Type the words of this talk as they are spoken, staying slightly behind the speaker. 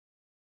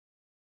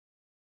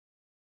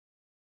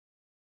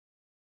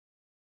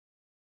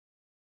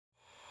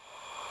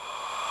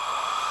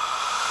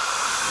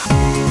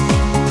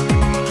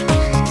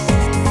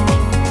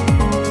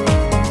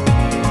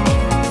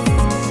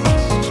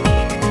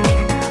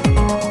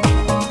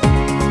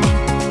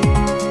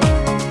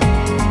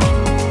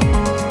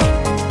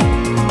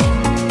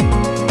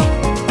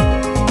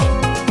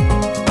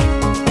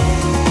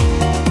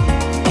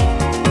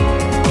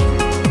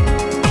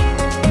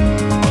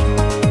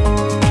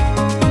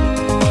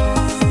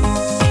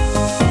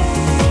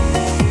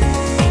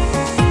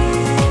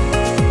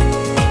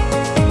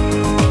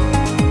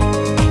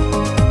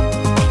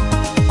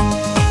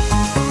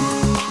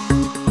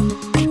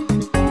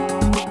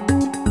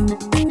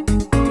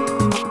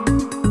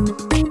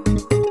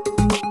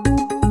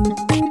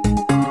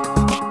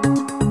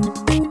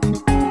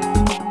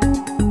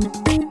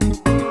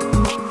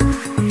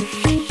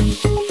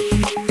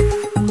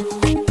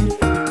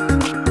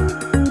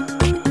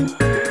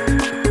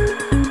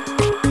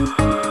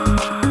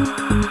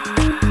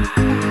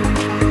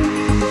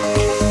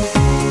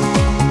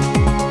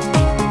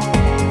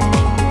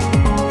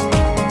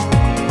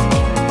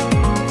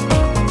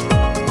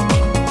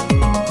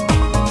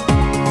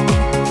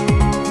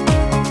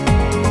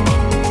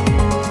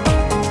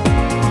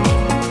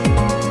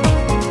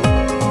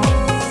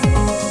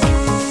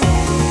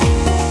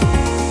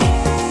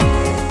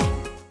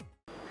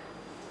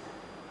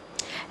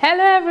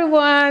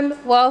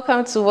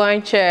welcome to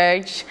One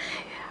Church.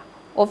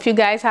 Hope you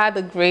guys had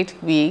a great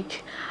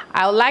week.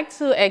 I would like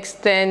to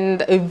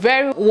extend a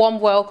very warm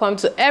welcome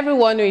to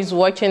everyone who is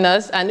watching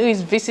us and who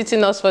is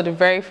visiting us for the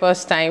very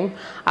first time.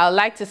 I would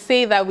like to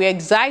say that we're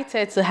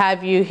excited to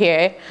have you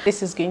here.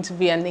 This is going to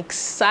be an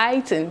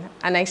exciting,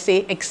 and I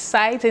say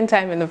exciting,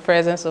 time in the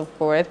presence of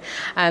God.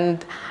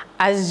 And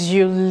as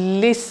you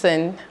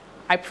listen,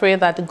 I pray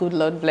that the good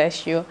Lord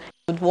bless you.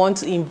 I would want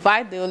to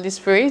invite the Holy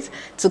Spirit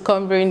to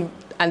come in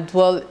and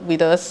dwell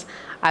with us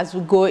as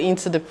we go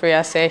into the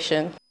prayer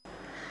session.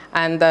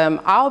 And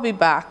I'll be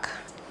back.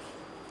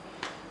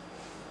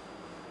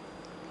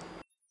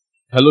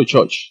 Hello,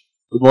 church.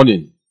 Good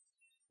morning.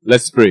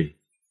 Let's pray.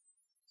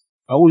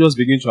 I will just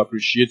begin to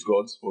appreciate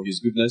God for His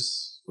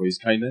goodness, for His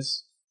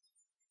kindness.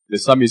 The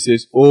psalmist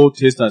says, "Oh,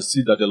 taste and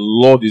see that the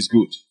Lord is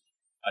good,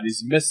 and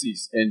His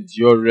mercies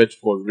endureth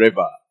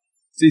forever."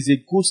 It is a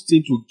good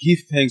thing to give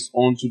thanks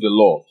unto the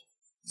Lord.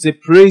 Say,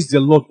 "Praise the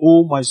Lord,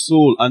 O my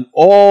soul, and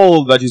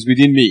all that is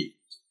within me.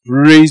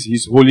 Praise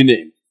His holy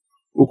name."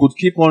 We could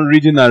keep on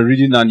reading,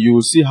 and you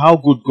will see how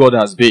good God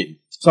has been.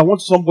 So I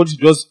want somebody to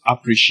just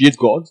appreciate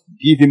God,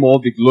 give Him all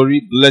the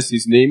glory, bless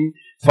His name.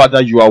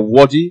 Father, you are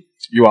worthy,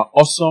 you are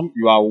awesome,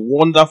 you are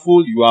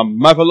wonderful, you are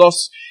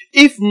marvelous.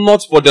 If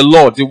not for the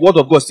Lord, the word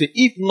of God says,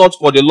 if not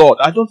for the Lord,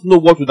 I don't know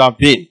what would have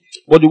been.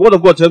 But the word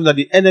of God tells me that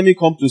the enemy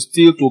comes to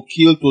steal, to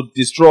kill, to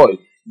destroy.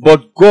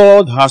 But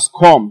God has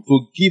come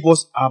to give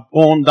us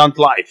abundant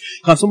life.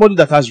 Can somebody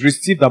that has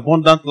received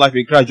abundant life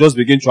in Christ just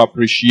begin to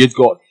appreciate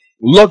God?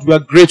 Lord, we are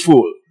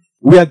grateful.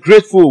 We are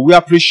grateful. We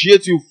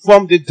appreciate you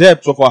from the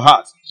depth of our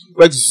hearts.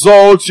 We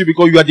exalt you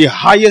because you are the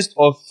highest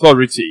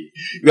authority.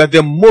 You are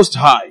the most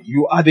high.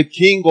 You are the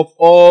King of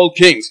all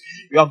kings.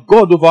 You are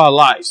God of our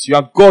lives. You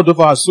are God of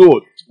our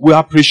soul. We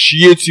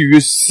appreciate you.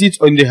 You sit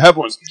in the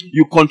heavens.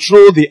 You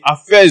control the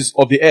affairs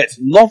of the earth.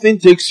 Nothing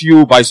takes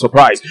you by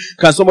surprise.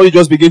 Can somebody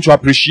just begin to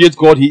appreciate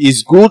God? He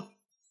is good.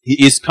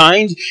 He is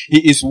kind.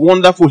 He is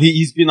wonderful. He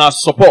has been our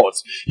support.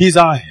 He is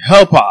our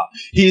helper.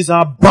 He is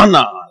our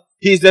banner.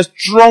 He is the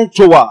strong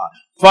tower.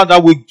 Father,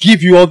 we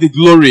give you all the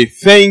glory.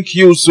 Thank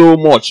you so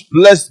much.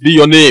 Blessed be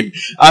your name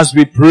as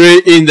we pray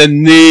in the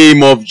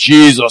name of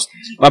Jesus.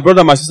 My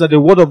brother, my sister, the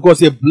word of God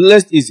says,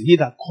 "Blessed is he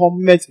that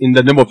cometh in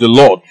the name of the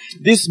Lord."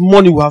 This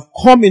morning we have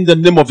come in the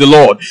name of the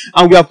Lord.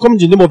 And we have come in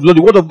the name of the Lord.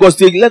 The word of God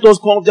says, "Let us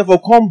come,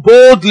 therefore come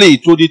boldly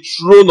to the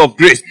throne of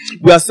grace."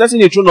 We are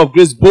setting the throne of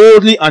grace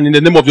boldly and in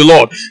the name of the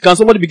Lord. Can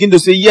somebody begin to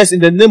say, "Yes, in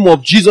the name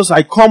of Jesus,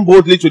 I come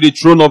boldly to the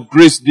throne of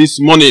grace this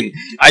morning.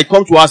 I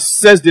come to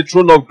access the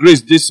throne of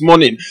grace this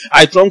morning.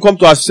 I come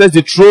to access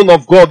the throne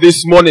of God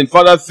this morning."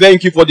 Father,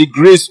 thank you for the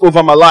grace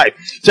over my life.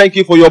 Thank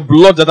you for your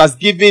blood that has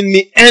given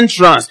me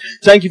entrance.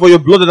 Thank you for your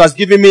blood that has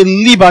given me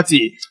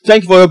liberty.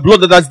 Thank you for your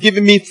blood that has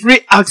given me free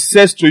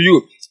access to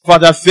you.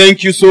 Father,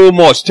 thank you so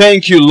much.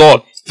 Thank you,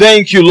 Lord.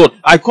 Thank you, Lord.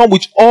 I come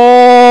with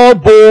all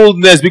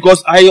boldness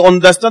because I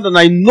understand and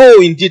I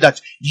know indeed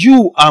that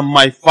you are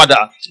my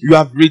Father. You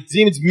have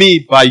redeemed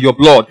me by your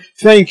blood.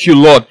 Thank you,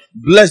 Lord.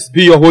 Blessed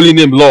be your holy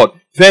name, Lord.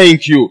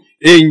 Thank you.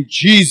 In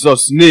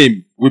Jesus'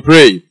 name we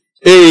pray.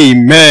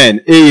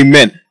 Amen.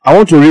 Amen. I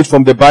want to read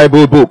from the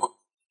Bible book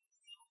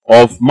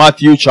of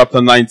Matthew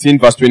chapter 19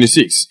 verse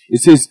 26.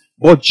 It says,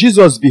 "But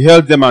Jesus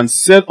beheld them and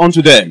said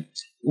unto them,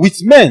 With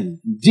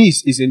men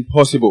this is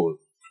impossible,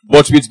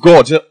 but with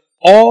God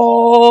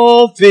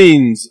all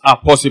things are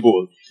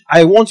possible."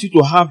 I want you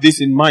to have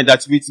this in mind,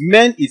 that with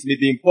men it may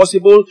be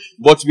impossible,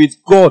 but with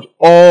God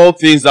all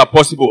things are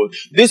possible.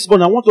 This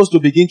morning I want us to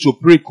begin to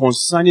pray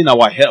concerning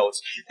our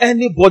health.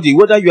 Anybody,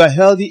 whether you are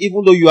healthy,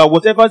 even though you are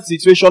whatever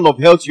situation of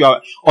health you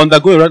are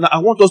undergoing right now, I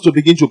want us to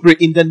begin to pray.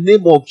 In the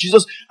name of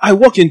Jesus, I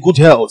walk in good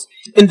health.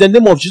 In the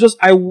name of Jesus,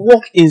 I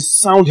walk in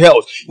sound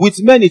health.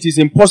 With men it is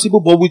impossible,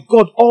 but with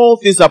God all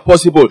things are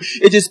possible.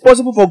 It is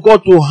possible for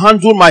God to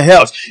handle my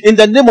health. In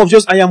the name of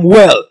Jesus, I am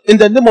well. In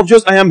the name of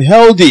Jesus, I am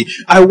healthy.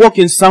 I walk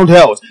in sound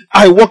health.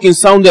 I walk in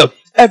sound health.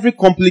 Every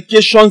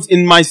complications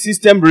in my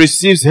system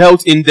receives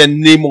health in the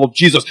name of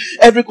Jesus.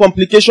 Every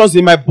complications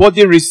in my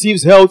body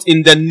receives health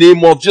in the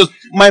name of Jesus.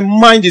 My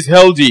mind is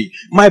healthy.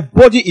 My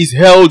body is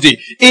healthy.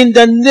 In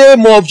the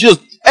name of Jesus.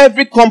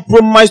 Every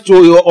compromise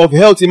of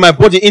health in my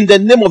body, in the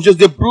name of Jesus,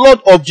 the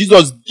blood of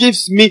Jesus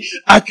gives me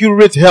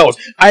accurate health.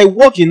 I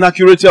walk in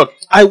accurate health.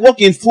 I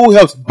walk in full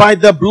health by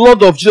the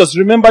blood of Jesus.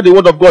 Remember the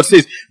word of God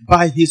says,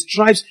 "By His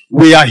stripes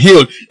we are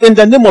healed." In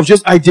the name of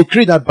Jesus, I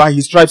decree that by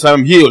His stripes I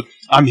am healed.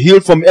 I'm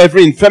healed from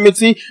every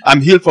infirmity.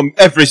 I'm healed from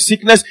every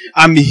sickness.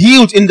 I'm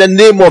healed in the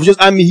name of Jesus.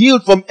 I'm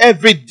healed from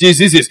every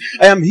diseases.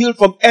 I am healed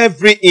from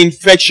every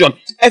infection,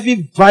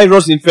 every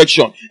virus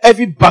infection,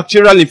 every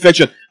bacterial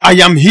infection. I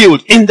am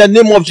healed in the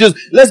name of Jesus.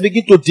 Let's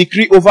begin to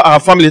decree over our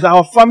family that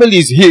our family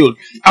is healed.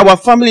 Our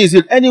family is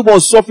healed. Anyone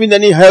suffering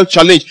any health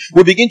challenge,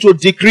 we begin to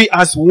decree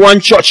as one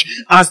church,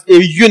 as a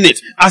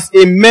unit, as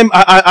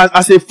a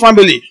as a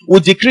family. We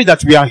decree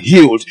that we are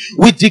healed.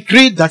 We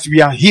decree that we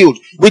are healed.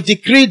 We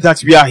decree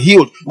that we are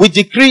healed. We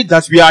decree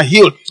that we are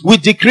healed. We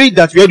decree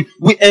that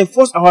we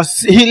enforce our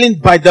healing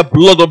by the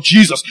blood of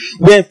Jesus.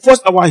 We enforce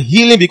our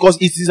healing because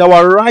it is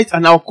our right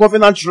and our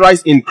covenant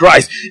rights in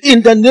Christ.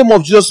 In the name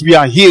of Jesus, we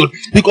are healed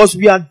because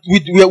we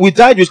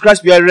died with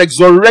Christ. We are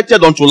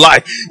resurrected unto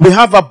life. We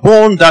have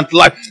abundant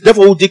life.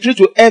 Therefore, we decree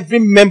to every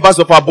members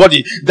of our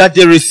body that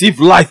they receive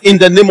life in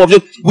the name of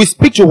Jesus. We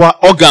speak to our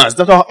organs,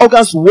 that our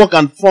organs work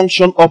and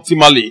function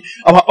optimally.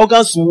 Our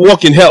organs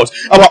work in health.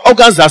 Our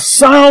organs are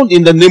sound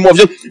in the name of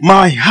Jesus.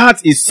 My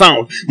heart is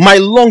sound. My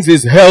lungs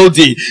is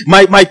healthy.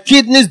 My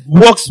kidneys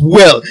works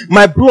well.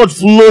 My blood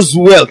flows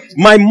well.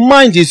 My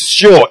mind is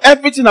sure.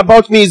 Everything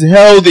about me is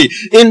healthy.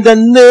 In the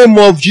name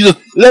of Jesus,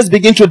 let's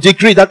begin to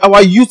decree that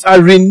our youth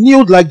are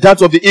renewed like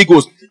that of the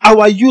eagles.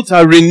 Our youth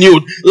are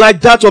renewed like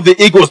that of the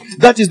eagles.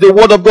 That is the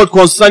word of God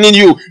concerning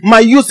you.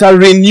 My youth are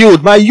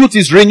renewed. My youth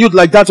is renewed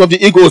like that of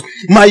the eagles.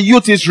 My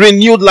youth is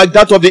renewed like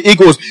that of the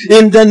eagles.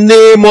 In the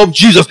name of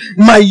Jesus.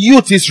 My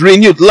youth is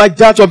renewed like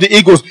that of the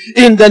eagles.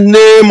 In the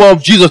name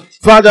of Jesus.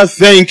 Father,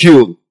 thank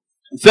you.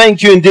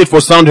 Thank you indeed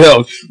for sound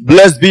health.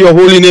 Blessed be your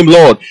holy name,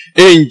 Lord.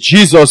 In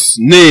Jesus'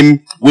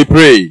 name we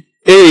pray.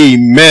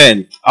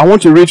 Amen. I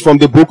want to read from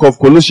the book of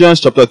Colossians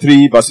chapter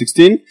 3 verse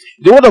 16.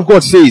 The word of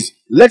God says,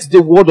 let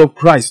the word of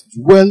Christ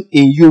dwell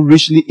in you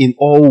richly in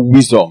all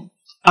wisdom.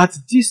 At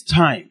this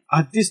time,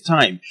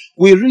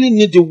 we really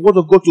need the word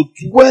of God to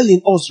dwell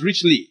in us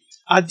richly.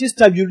 At this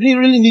time, you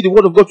really need the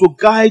word of God to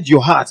guide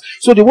your heart.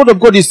 So the word of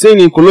God is saying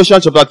in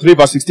Colossians chapter 3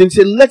 verse 16,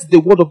 say, let the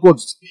word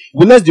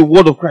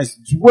of Christ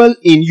dwell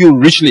in you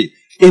richly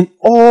in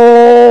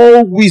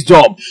all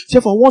wisdom.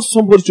 Therefore, I want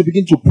somebody to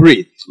begin to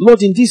pray.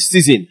 Lord, in this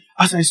season,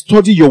 as I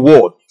study your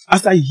word,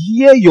 as I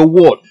hear your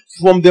word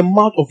from the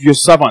mouth of your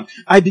servant,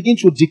 I begin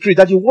to decree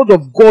that the word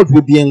of God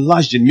will be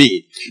enlarged in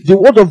me. The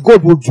word of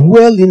God will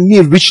dwell in me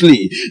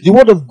richly. The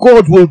word of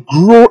God will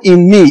grow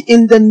in me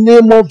in the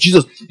name of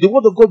Jesus. The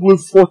word of God will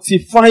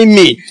fortify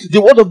me.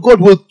 The word of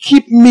God will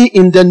keep me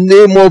in the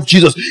name of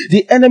Jesus.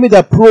 The enemy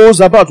that prowls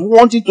about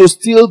wanting to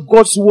steal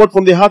God's word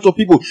from the heart of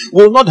people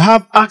will not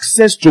have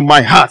access to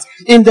my heart.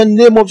 In the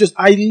name of Jesus,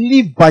 I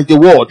live by the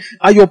word.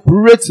 I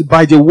operate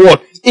by the word.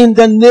 In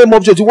the name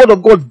of Jesus, the word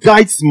of God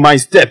guides my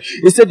step.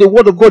 He said the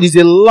word of God is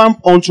a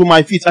lamp unto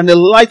my feet and a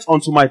light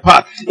unto my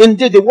path.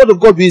 Indeed, the word of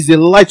God is a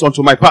light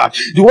unto my path.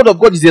 The word of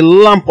God is a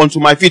lamp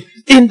unto my feet.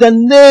 In the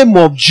name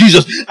of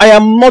Jesus,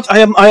 I'm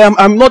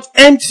not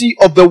empty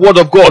of the word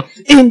of God.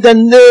 In the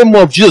name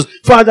of Jesus,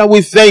 Father,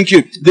 we thank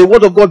you. The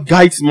word of God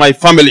guides my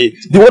family.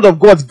 The word of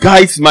God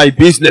guides my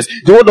business.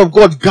 The word of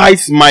God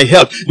guides my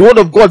health. The word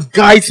of God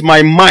guides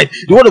my mind.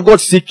 The word of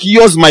God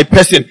secures my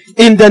person.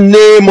 In the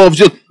name of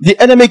Jesus,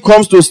 the enemy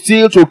comes to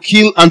steal, to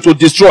kill, and to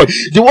destroy.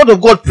 The word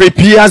of God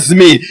prepares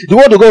me. The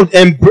word of God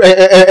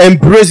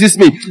embraces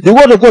me. The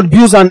word of God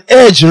builds an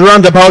edge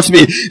round about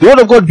me. The word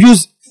of God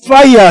builds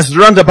fires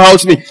round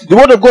about me. The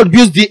word of God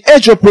builds the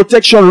edge of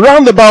protection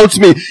round about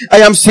me. I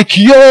am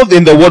secured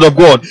in the word of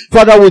God.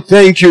 Father, we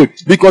thank you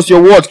because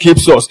your word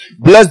keeps us.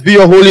 Blessed be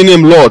your holy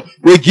name, Lord.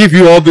 We give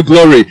you all the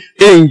glory.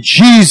 In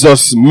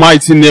Jesus'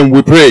 mighty name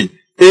we pray.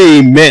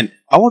 Amen.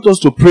 I want us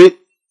to pray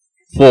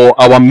for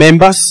our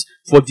members,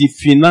 for the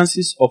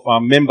finances of our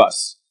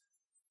members.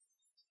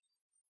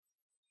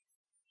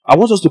 I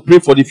want us to pray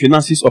for the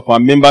finances of our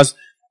members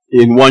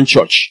in one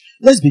church.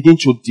 Let's begin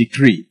to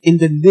decree in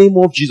the name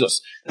of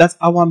Jesus that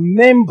our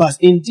members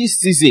in this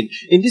season,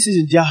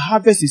 their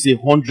harvest is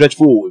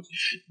 100-fold.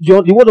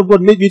 The word of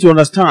God made me to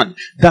understand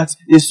that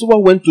a sower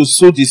went to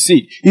sow the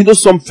seed.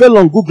 Some fell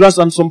on good grounds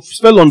and some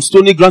fell on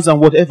stony grounds and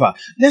whatever.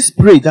 Let's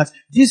pray that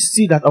this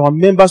seed that our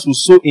members will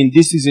sow in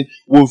this season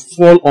will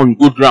fall on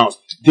good grounds.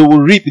 They will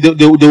reap.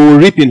 They will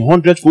reap in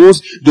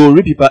 100-folds. They will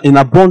reap in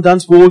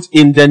abundance folds.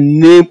 In the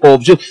name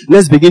of Jesus,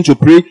 let's begin to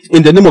pray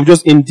in the name of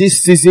Jesus. In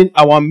this season,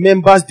 our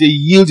members they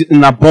yield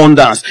in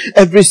abundance.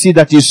 Every seed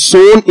that is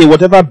sown in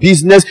whatever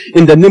business,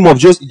 in the name of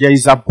Jesus, there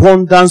is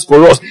abundance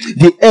for us.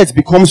 The earth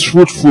becomes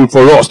fruitful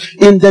for us.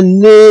 In the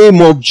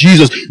name of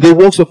Jesus, the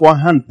works of our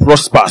hand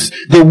prospers.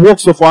 The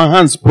works of our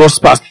hands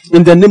prospers.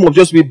 In the name of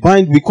Jesus,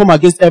 we come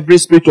against every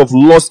spirit of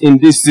loss in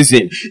this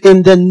season.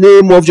 In the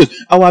name of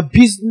Jesus, our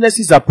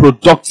businesses are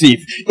productive.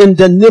 In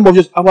the name of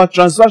Jesus, our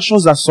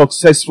transactions are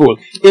successful.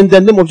 In the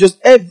name of Jesus,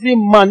 every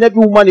man, every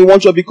woman in one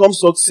church becomes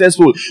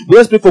successful.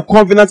 Let's pray for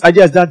covenant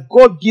ideas, that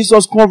God gives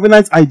us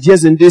covenant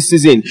ideas in this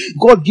season.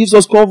 God gives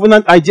us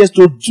covenant ideas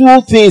to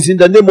do things in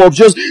the name of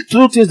Jesus, to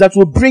do things that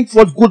will bring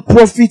forth good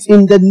profit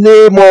in the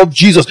name of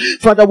Jesus.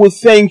 Father, we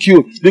thank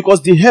you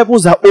because the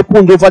heavens are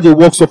opened over the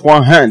works of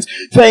our hands.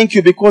 Thank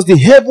you because the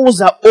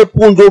heavens are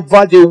opened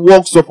over the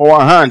works of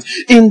our hands.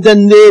 In the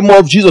name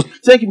of Jesus.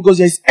 Thank you because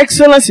there is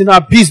excellence in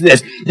our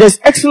business. There's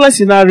excellence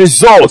in our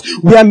results.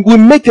 We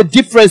make a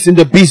difference in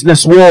the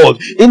business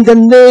world. In the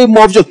name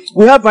of Jesus,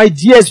 we have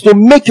ideas to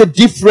make a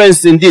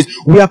difference in this.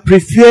 We are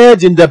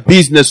preferred in the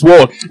business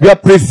world. We are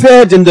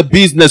preferred in the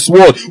business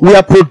world. We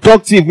are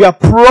productive. We are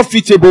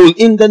profitable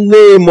in the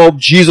name of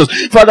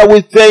Jesus. Father,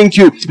 we thank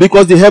you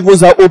because the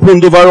heavens are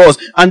opened over us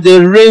and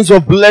the rains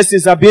of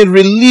blessings are being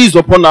released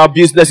upon our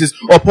businesses,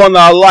 upon upon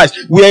our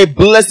lives. We are a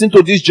blessing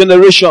to this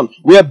generation.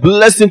 We are a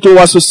blessing to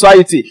our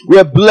society. We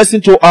are a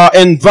blessing to our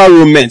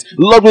environment.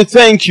 Lord, we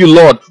thank you,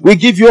 Lord. We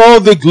give you all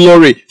the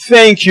glory.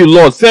 Thank you,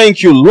 Lord.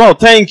 Thank you, Lord.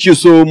 Thank you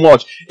so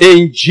much.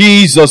 In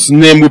Jesus'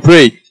 name we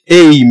pray.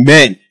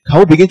 Amen. Can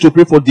we begin to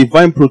pray for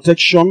divine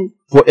protection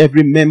for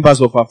every members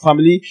of our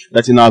family,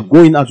 that in our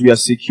going out we are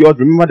secured?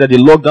 Remember that the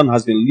lockdown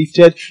has been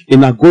lifted.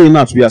 In our going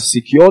out we are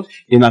secured.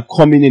 In our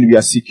coming in we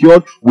are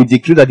secured. We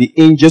decree that the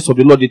angels of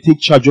the Lord, they take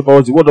charge over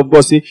us. The word of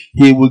God says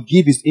he will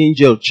give his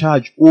angel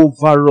charge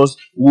over us.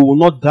 We will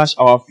not dash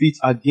our feet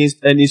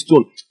against any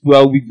stone.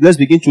 Well, let's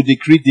begin to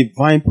decree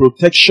divine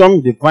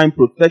protection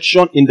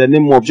in the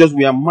name of Jesus.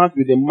 We are marked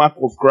with the mark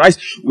of Christ.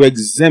 We are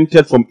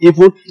exempted from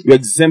evil. We are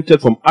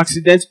exempted from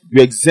accidents. We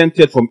are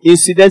exempted from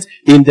incidents.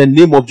 In the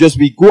name of Jesus,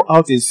 we go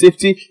out in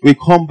safety. We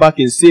come back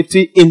in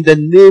safety. In the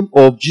name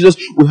of Jesus,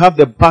 we have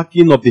the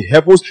backing of the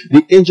heavens.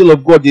 The angel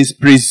of God is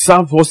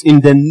preserved us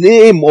in the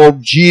name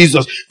of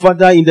Jesus.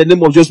 Father, in the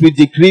name of Jesus, we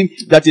decree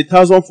that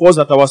 1,000 falls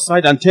at our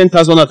side and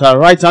 10,000 at our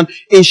right hand.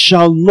 It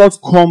shall not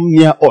come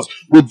near us.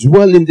 We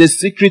dwell in the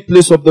secret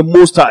place of the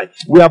Most High.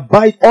 We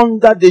abide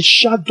under the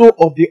shadow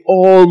of the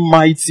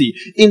Almighty.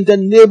 In the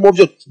name of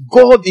Jesus,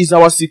 God is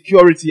our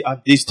security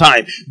at this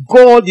time.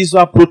 God is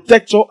our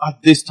protector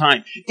at this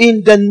time.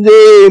 In the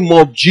name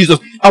of Jesus,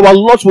 our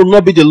lot will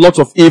not be the lot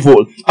of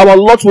evil. Our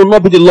lot will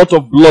not be the lot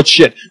of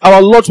bloodshed. Our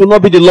lot will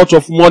not be the lot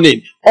of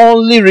mourning.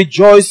 Only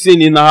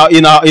rejoicing in our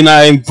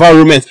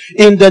environment.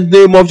 In the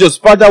name of Jesus,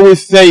 Father, we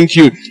thank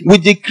you. We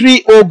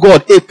decree, oh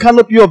God, a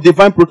canopy of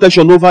divine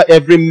protection over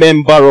every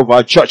member of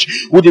our church.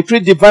 We decree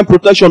divine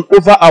protection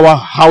over our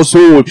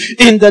household.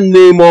 In the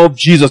name of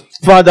Jesus,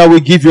 Father, we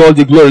give you all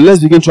the glory.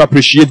 Let's begin to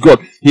appreciate God.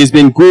 He's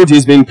been good.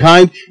 He's been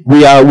kind.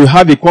 We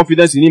have a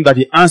confidence in him that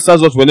he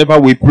answers us whenever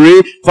we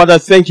pray. Father,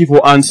 thank you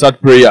for answered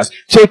prayers.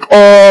 Take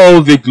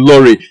all the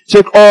glory.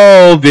 Take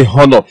all the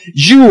honor.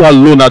 You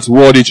alone are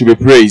worthy to be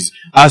praised.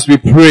 As we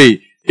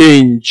pray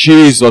in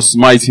Jesus'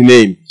 mighty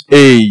name.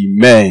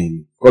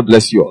 Amen. God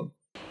bless you all.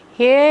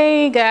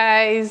 Hey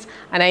guys,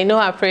 and I know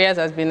our prayers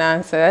has been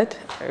answered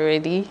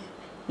already.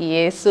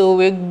 Yes, so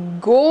we're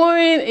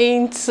going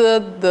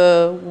into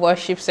the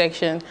worship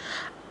section,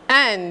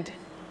 and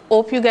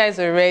hope you guys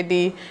are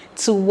ready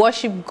to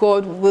worship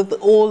God with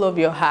all of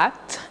your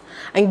heart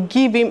and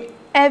give him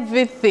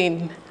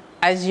everything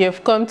as you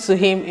have come to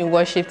him in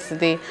worship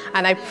today.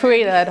 And I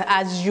pray that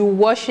as you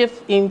worship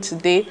him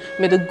today,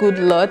 may the good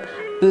Lord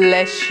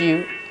bless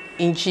you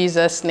in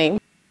Jesus' name.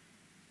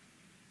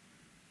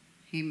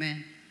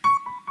 Amen.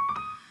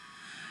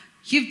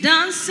 You've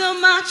done so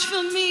much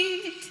for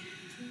me,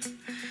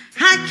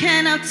 I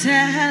cannot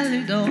tell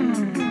it all.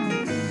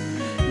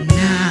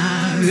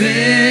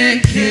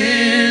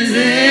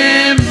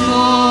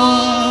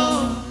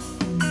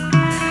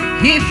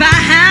 If I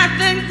had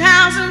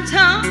 10,000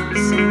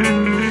 tongues,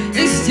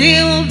 it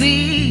still won't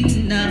be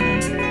enough.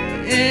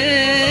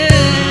 Yeah.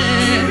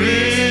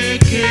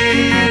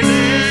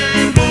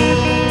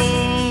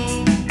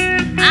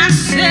 I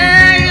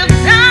say you've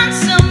done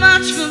so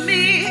much for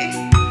me,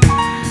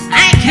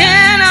 I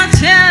cannot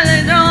tell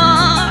it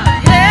all.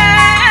 Yeah.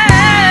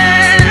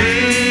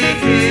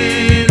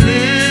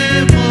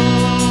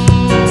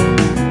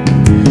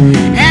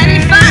 And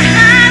if I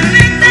had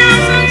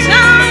 10,000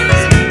 tongues,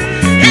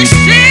 it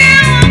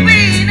still won't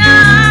be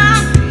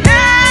enough.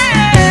 Yeah.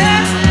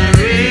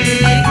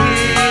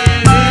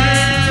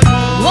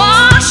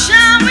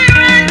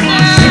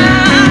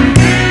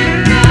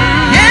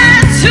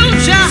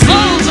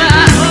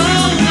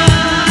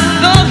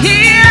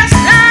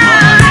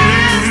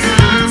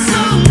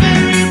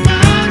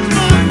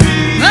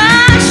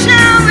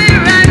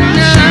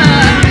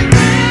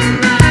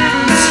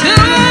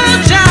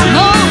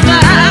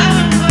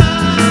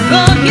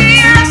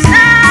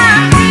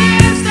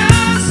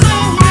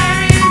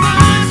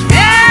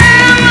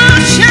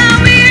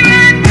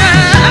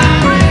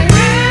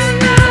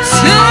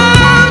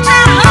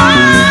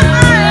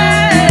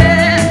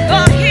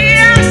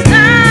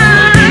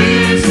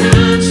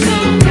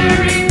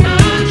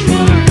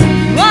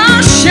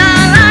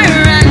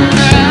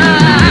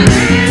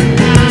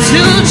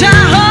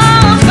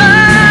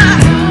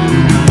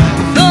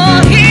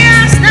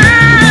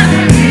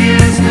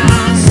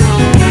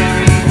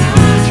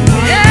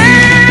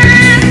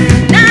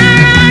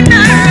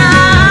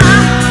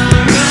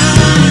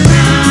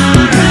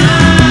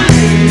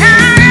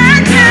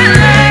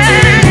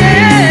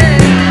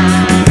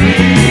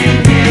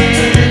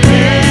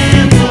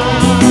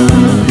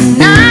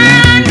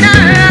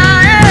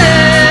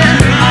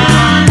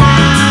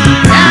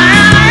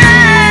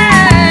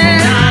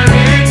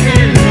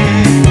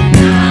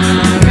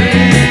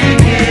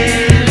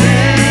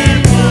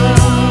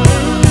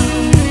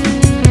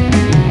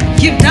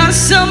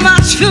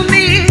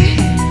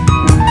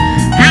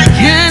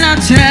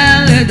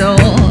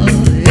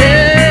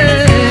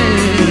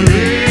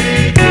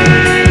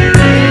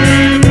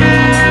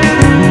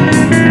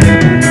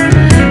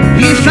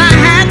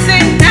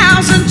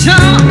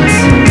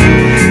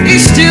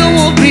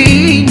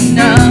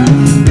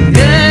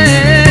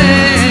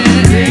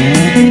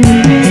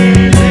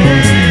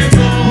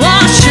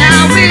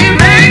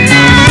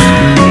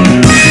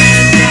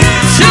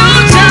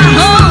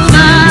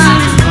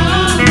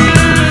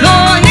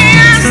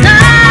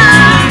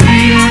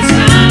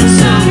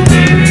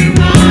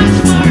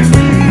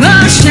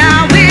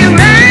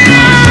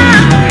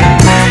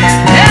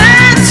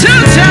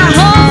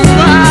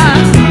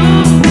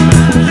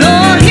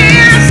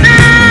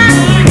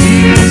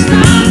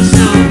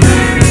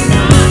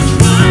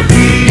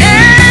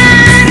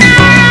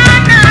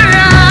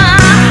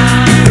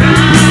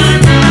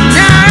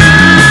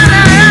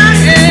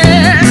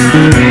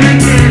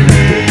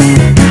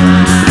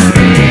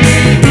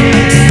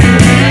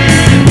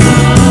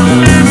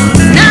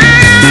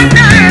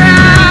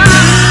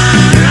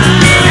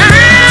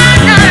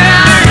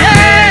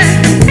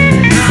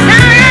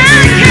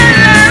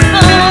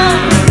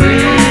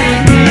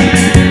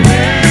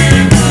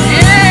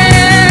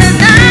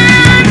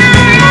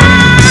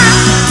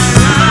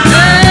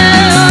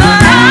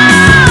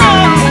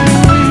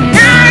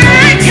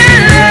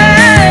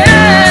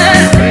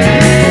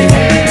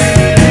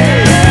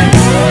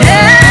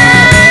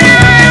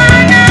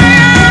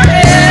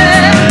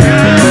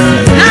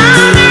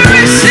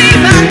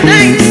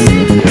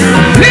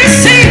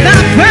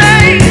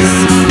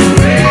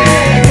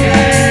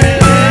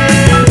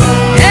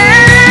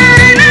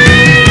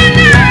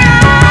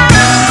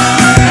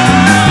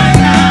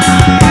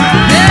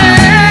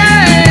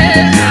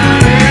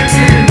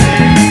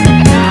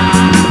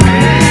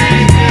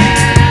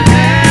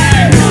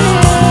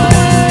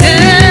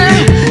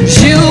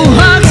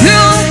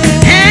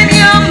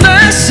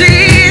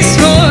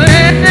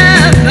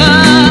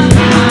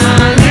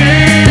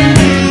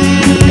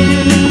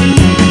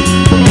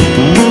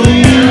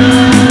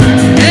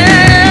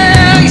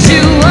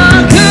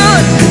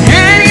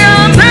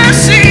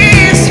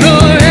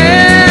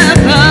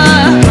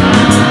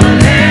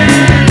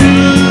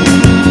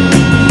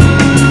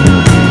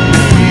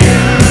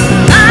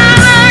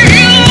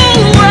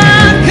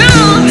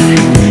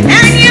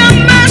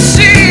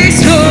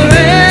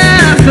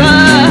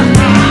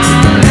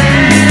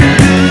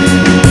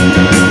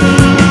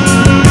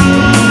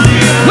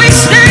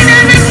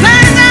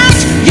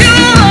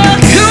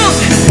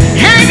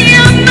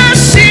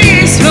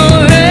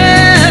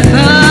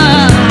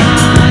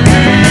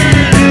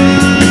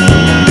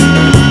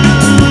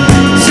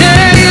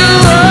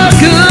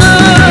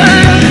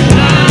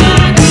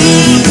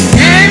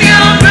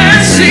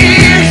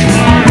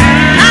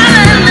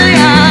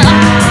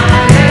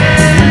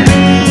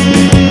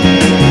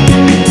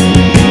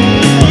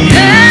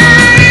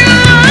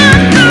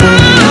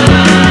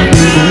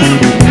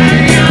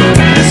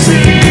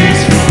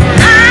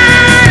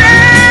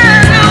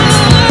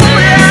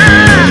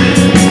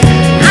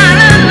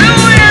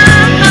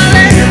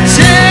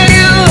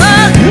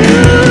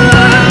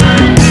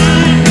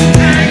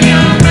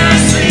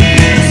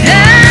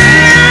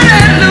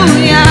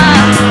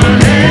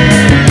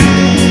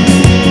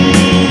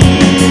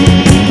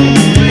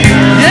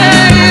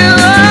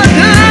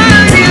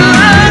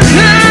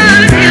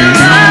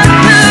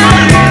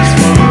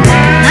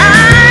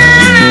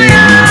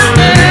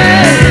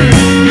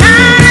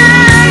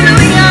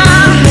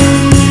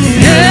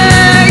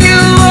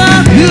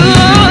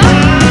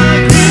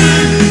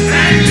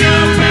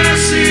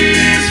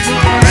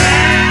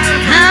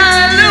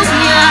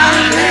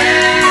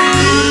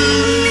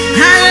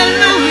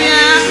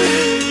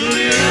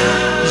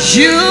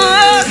 You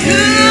are good,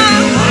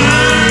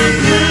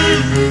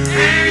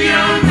 and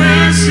your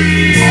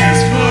mercy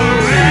is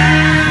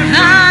forever.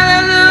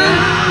 Hallelujah,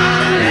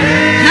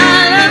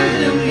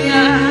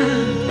 hallelujah,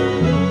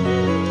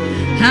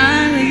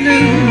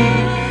 hallelujah,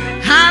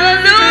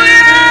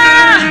 hallelujah,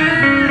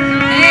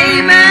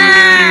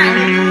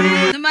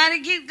 amen. Somebody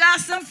give God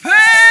some praise.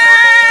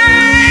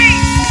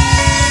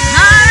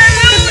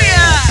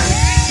 Hallelujah.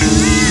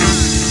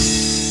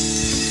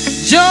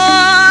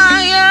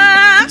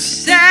 Joyous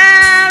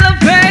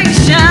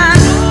celebration.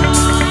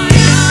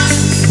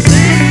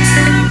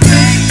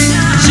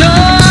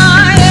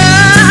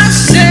 Joyous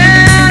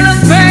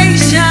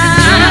celebration.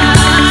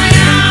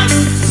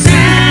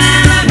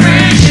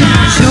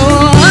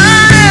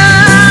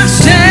 Joyous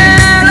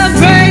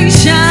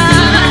celebration.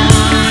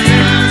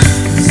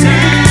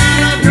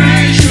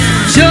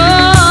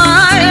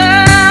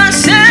 Joyous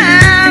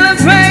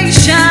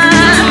celebration.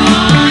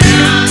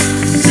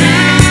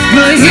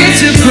 We're here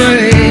to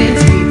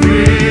praise.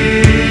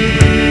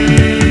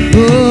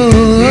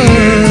 Oh,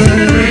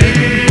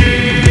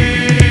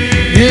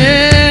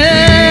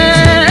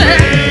 yeah.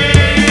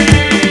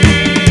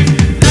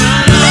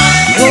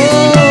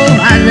 Oh,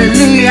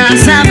 hallelujah.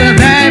 Serve a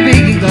very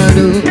big God.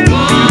 Oh,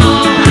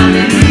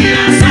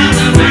 hallelujah. Serve a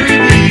very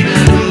big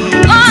God.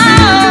 Oh,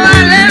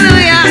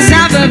 hallelujah.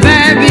 Serve a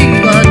very big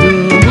God. Oh,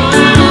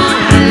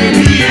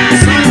 hallelujah.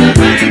 Serve a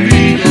very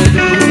big God.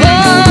 Oh,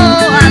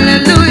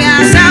 hallelujah.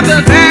 Serve a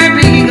very big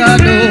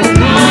God. Oh,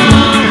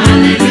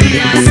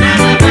 hallelujah.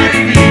 Serve a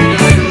very big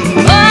God.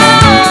 Oh,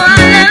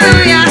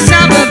 hallelujah.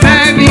 Serve a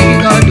very big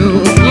God. Oh,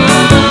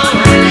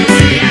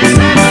 hallelujah.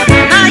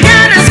 My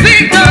God is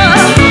big though.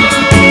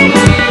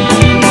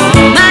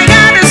 My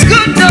God is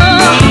good though.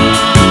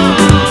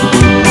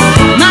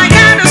 My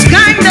God is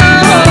kind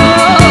though.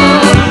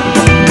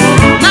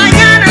 My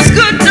God is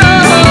good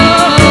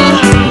though.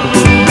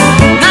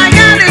 My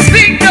God is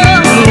big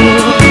though.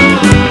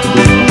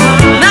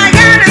 My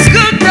God is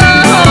good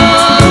though.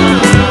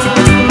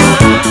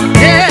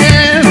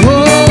 Yeah,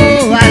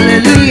 oh,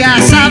 hallelujah,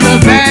 serve a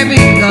very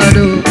big God.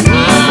 Oh,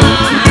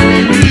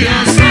 hallelujah,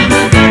 serve a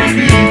very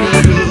big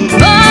God.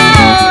 Oh,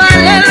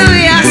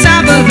 hallelujah,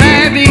 serve a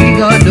very big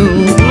God. Oh,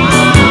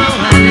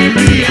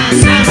 hallelujah,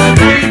 serve a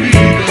very big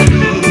God.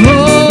 Oh,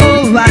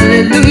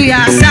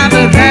 hallelujah, serve a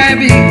very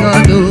big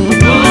God. Oh,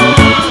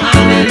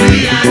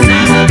 hallelujah,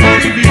 serve a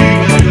very big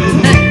God.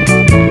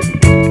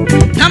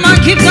 Come on,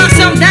 give God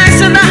some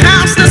dance in the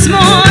house this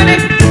morning.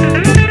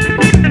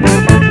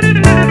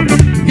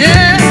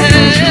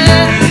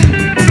 Yeah.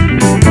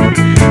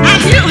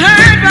 Have you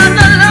heard what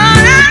the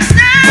Lord has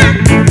done?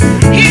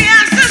 He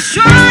has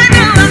destroyed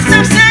the works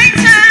of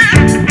Satan.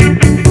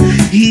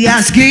 He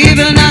has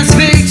given us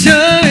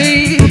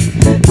victory.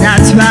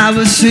 That's why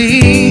we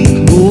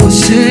sing, oh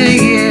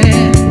sing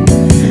it.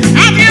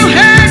 Have you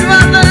heard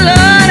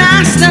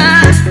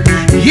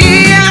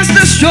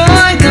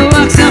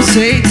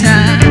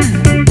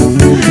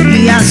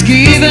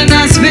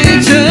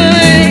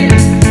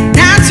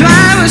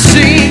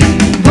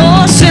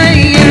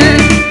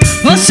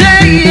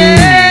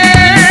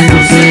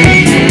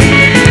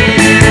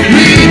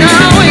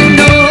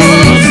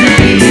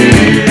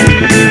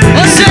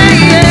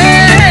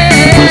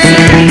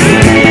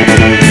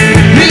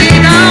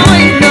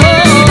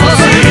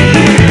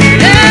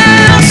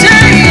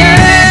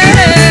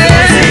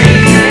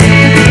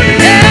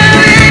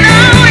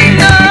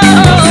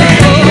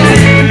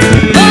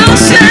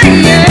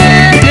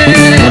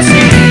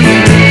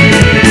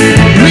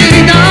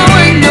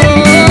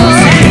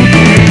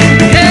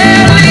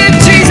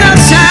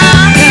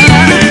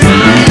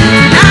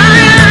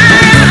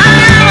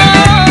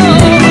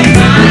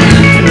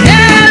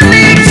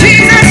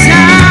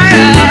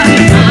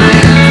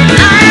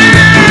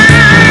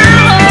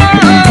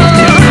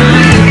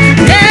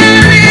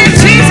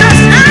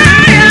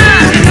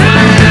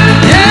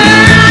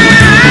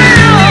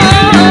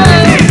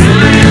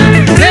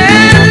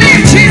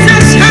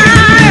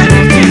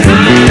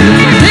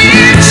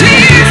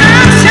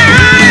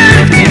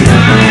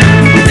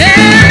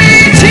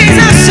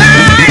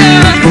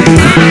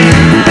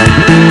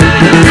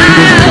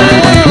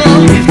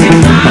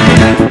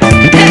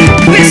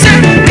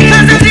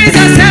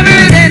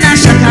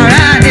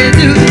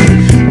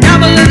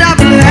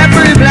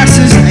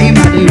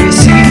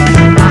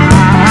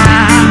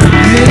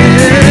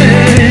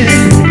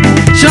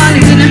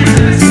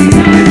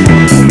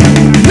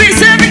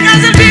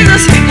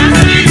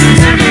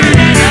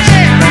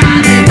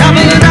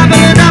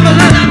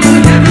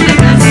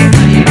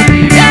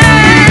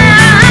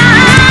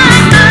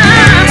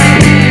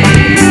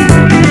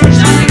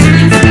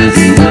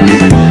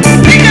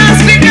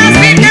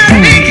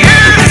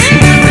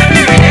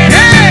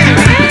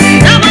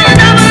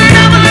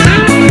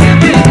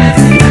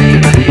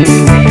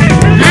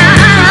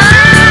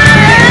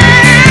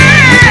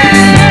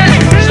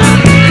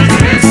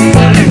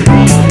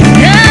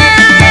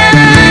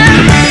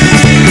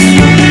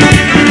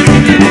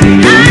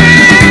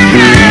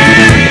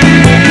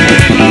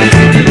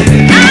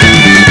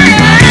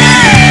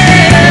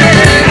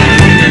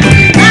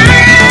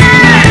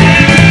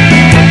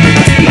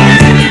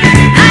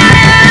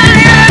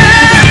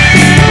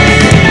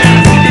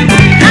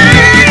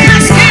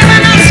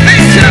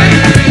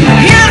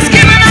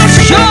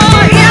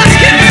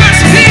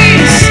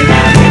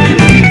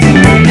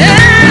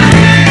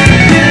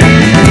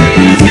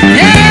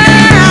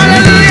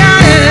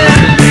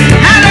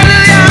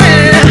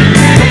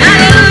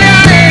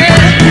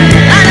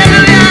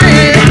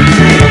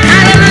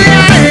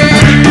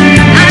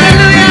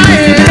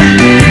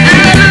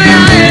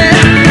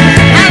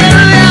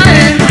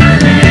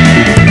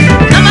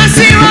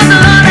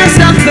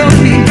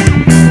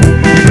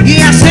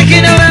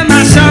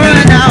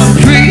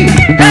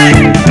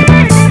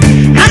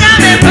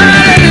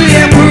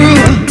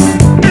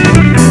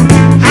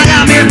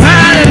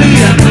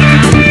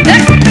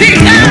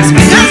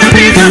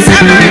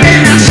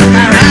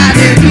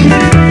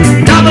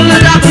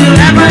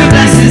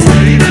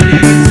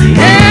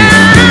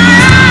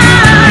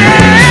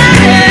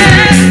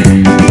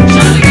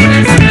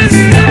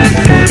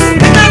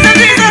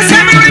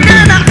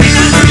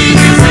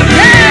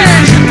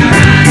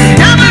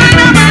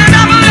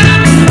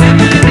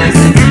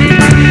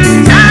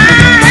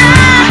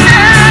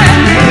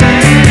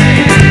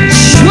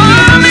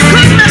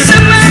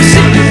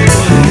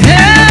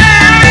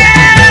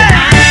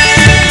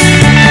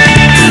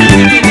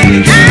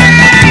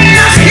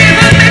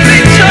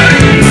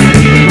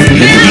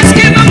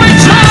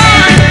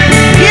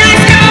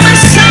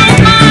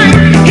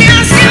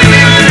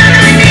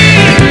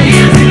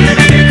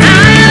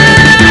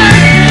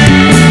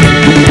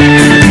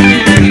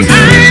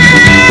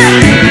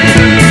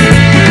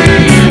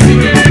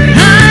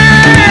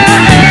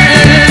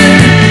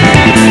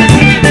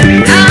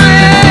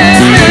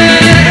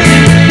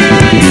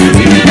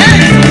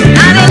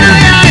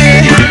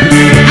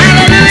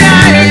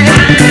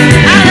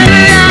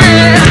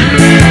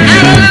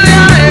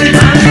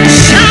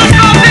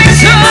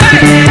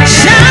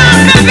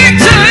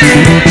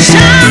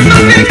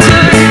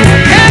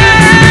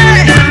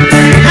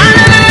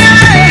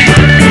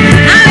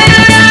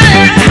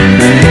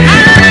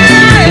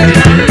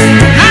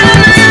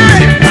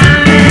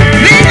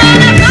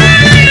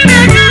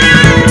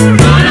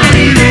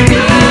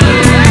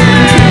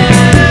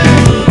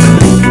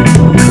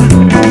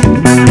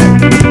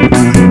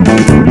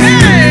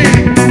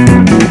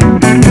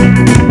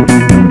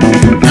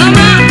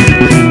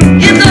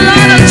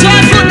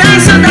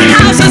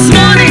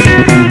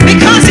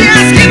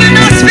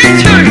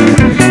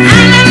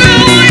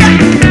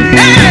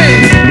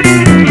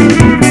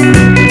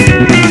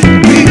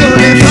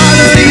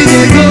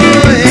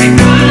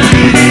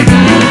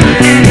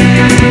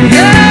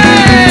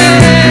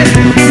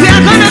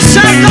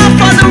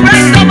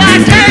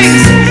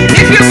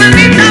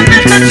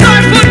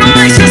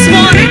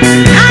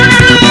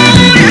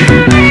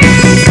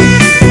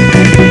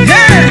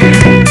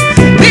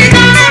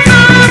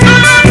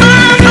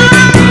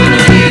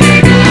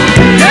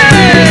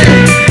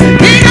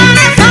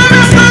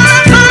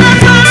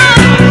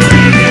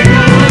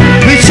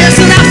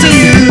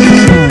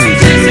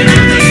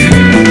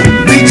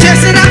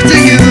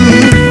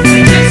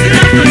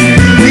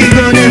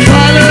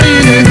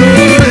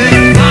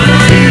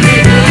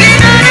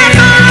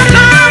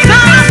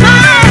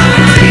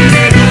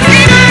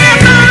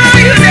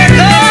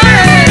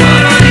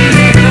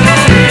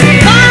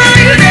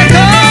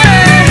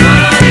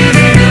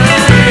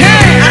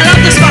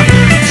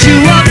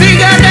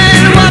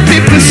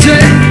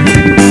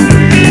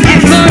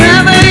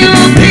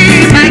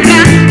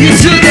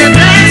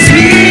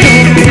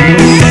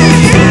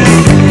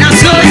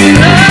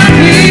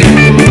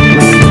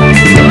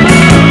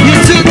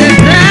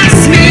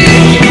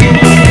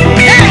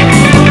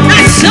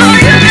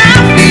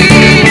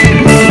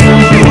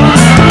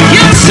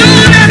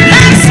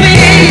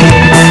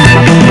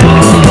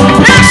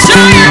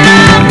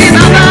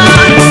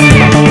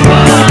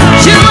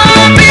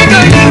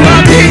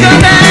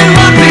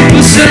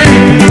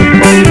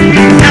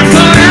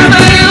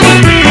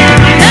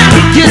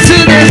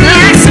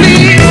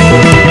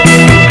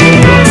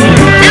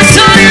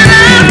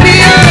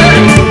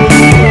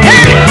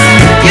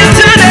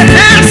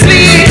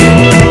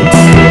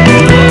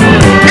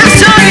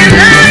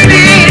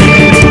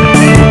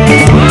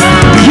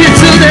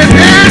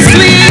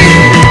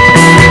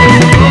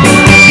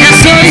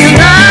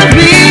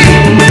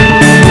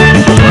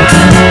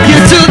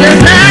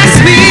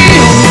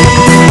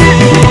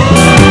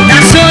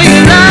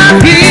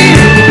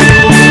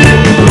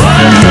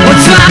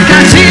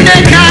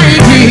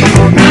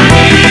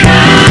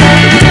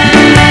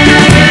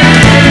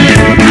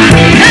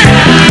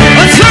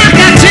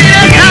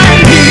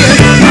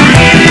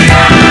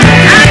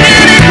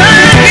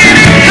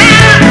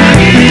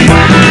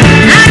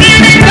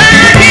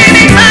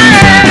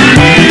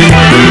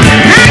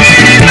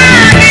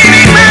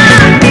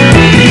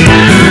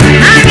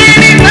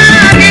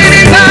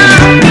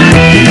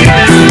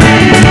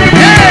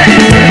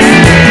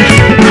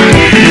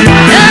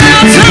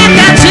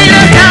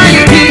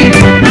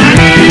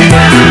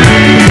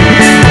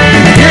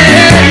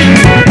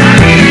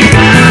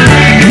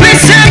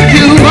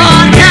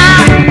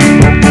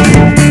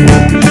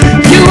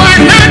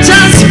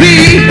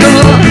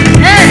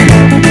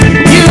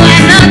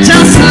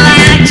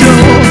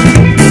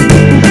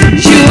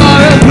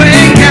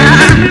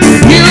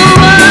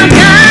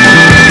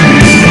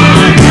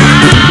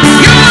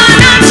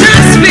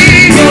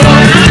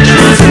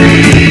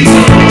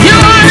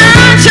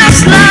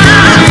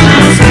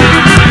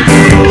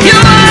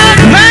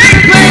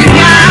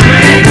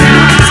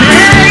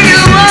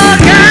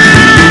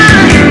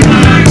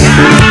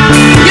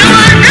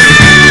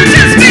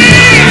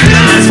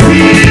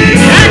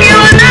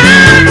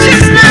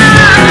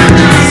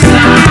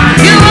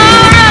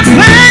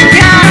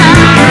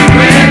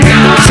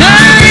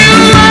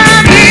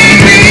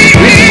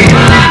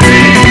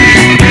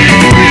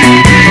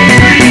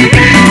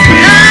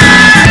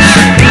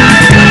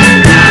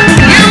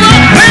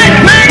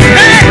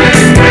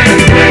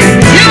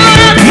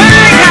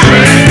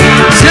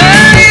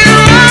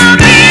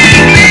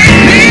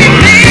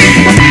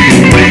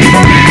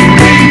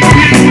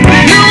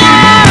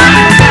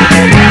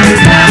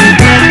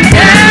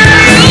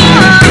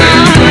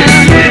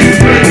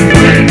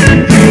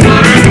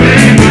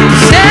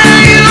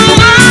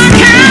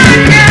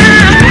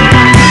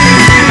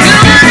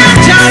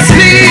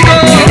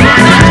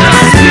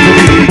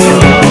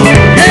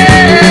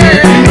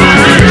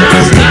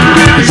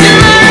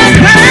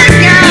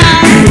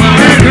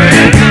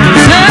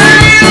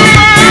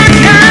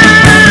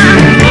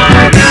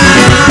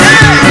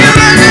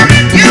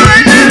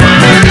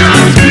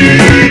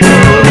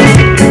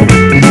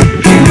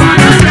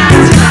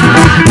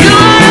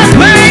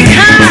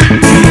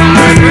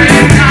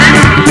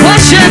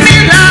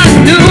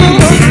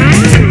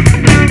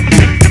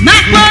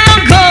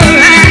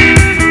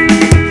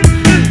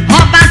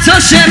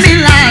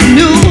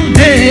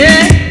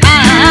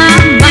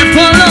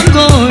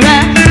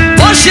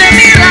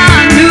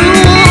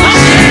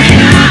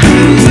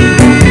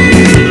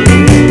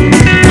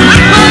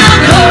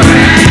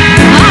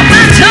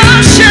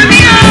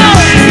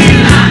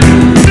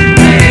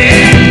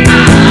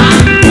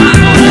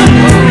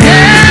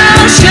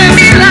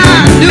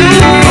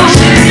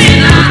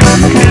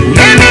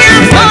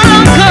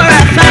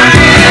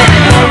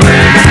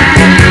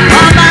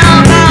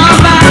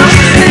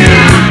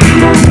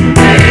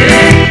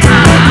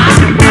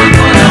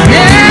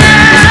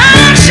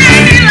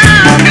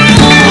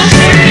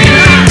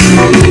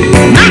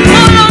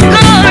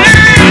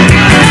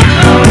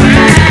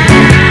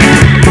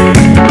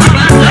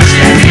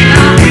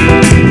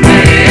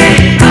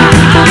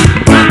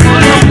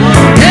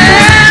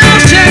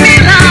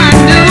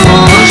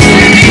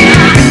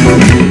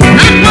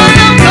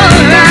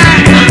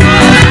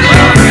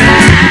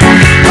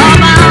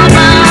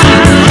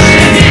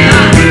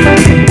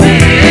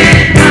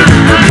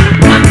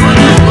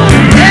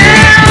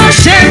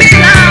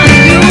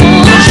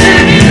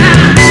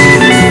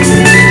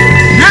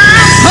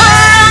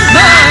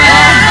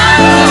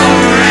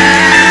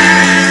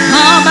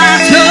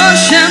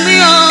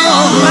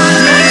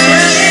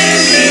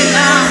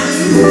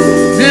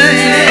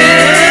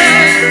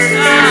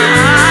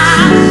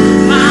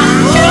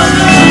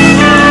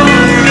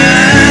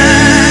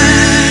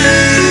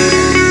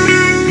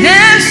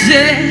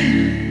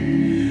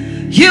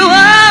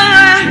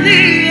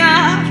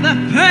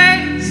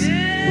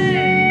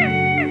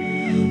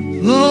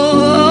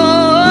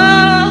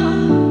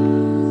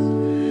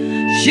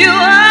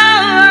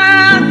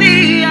are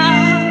worthy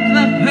of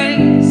the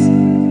praise.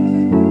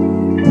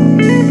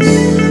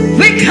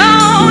 We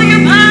call you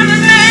by the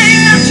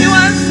name that you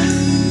answer,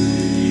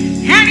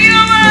 and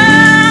you're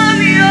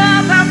worthy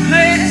of the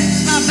praise,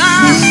 Baba.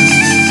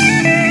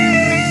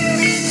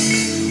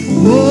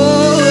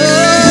 Oh,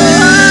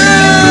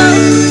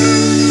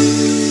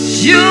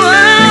 you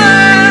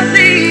are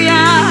worthy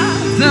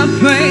of the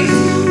praise.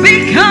 We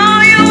call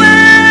you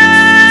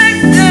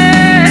worthy.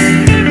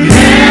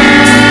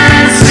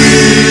 Yes,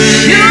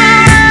 you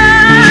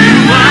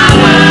are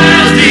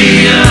worthy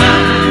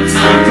of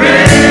the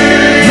praise.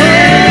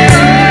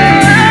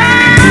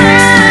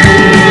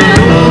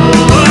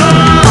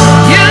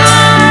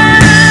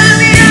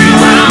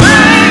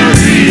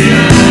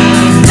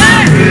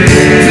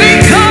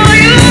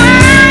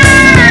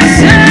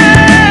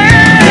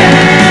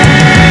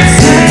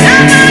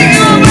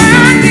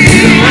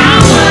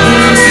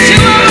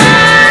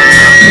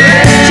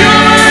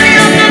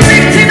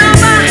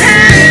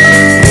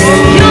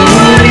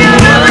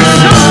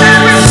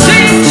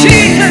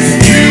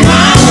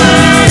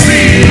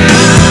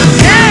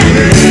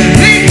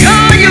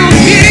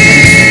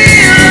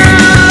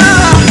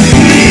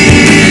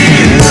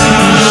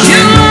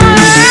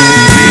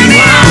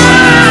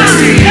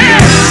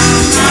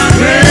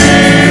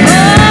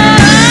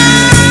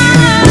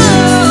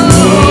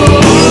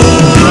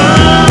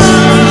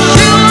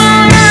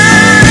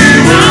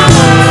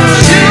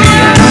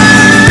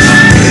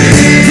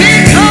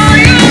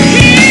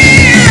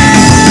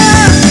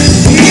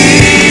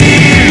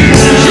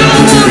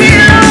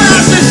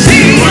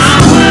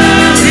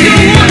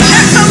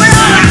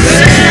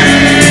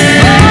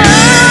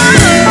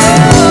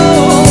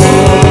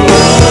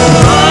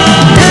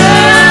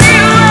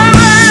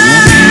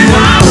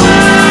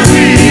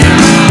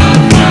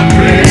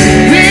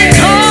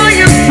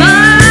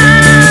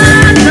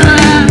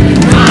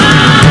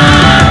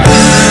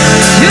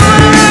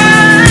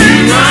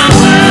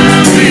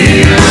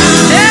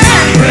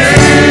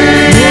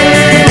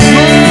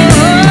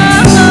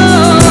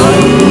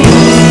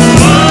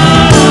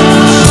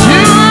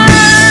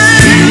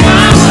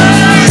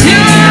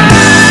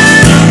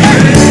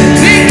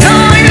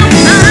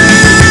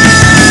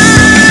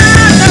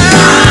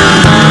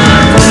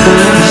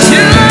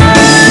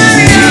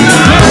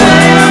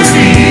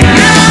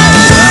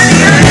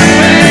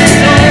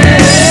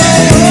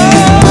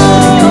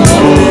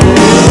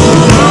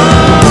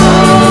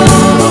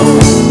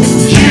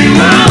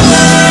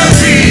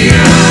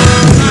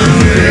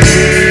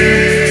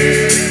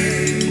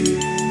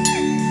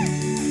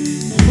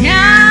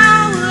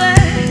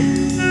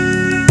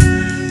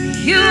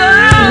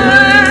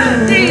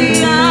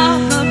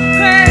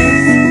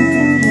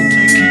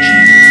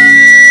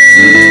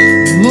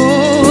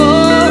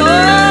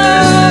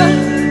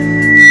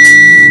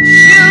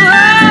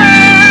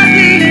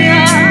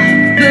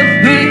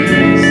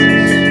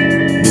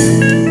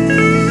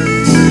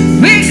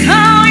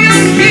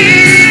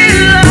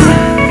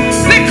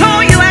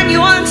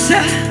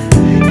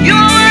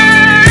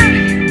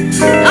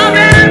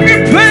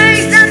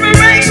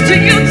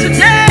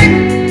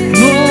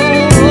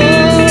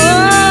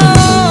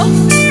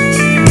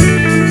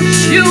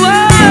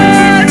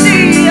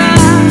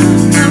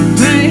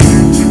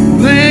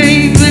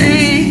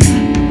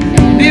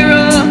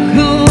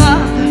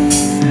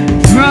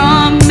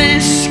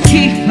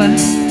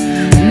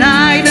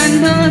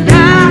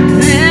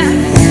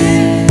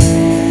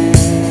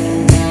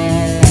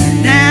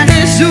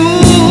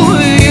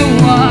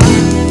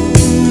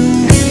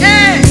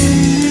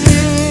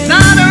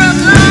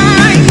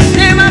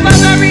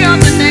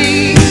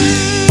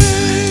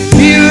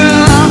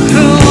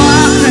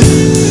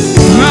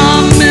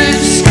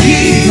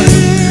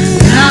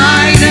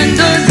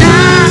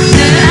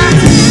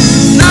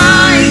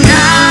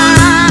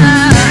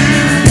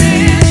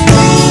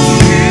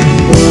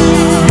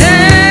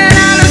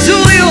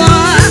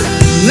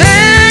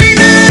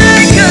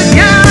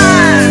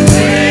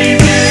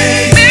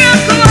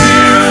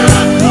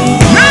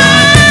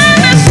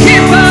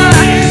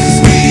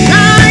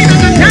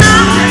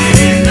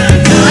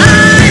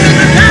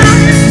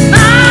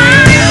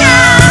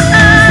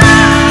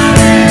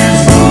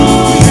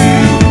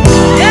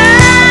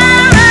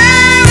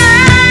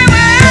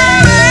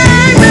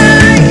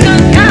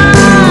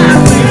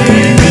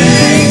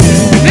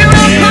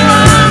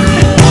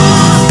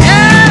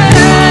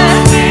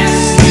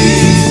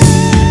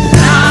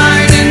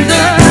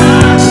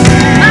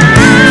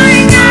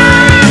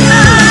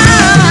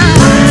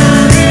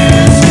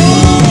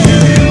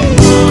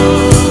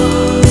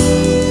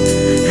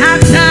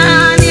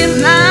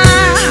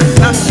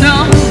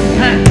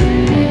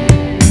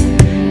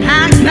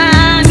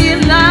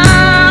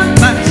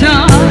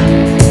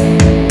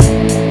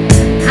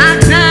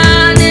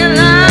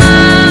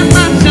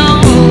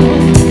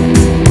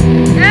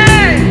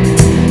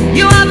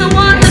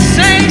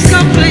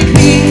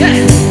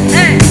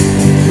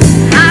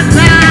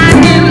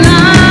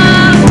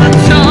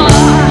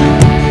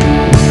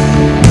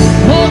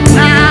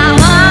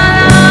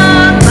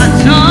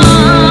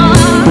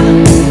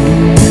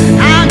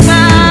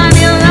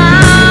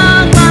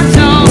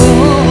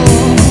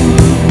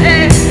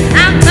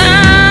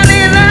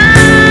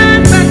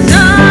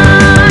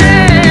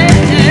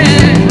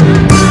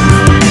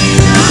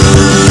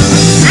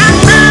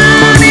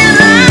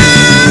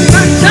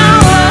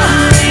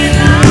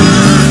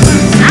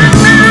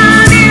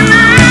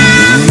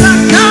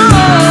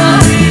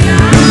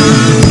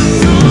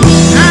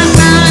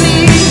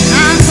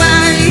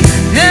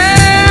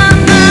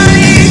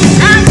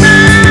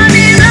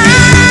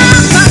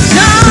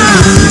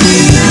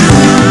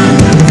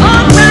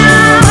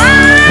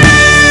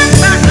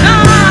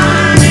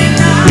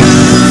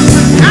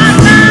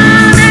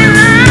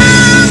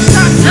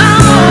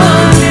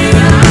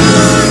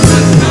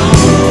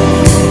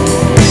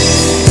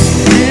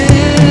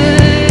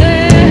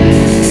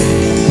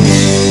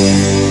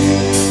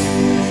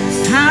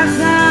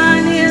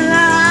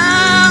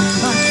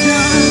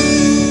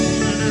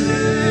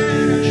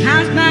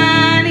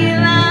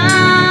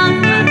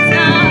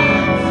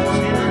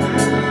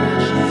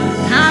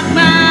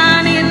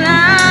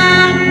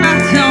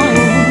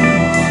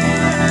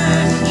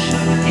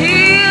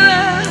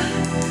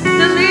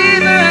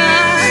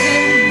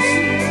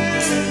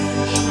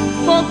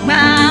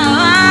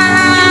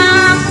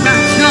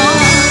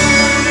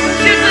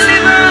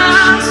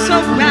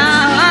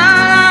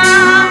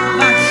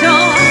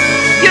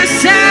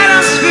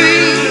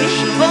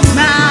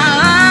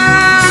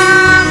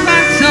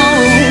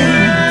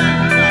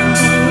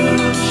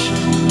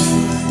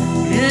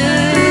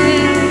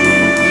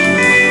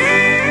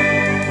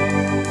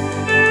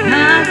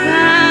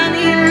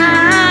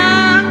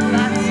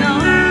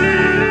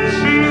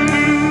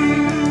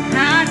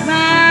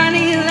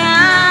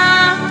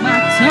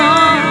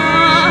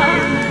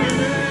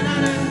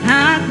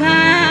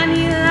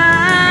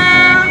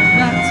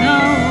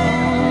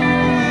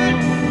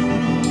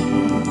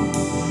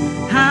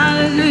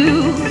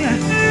 hallelujah,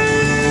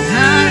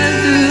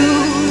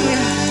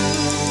 hallelujah,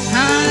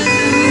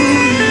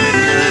 hallelujah.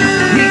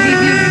 We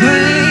give you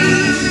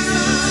praise,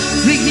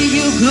 we give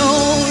you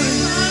glory,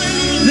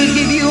 we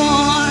give you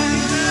honor.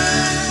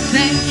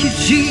 Thank you,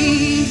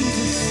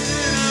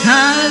 Jesus.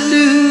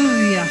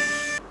 Hallelujah.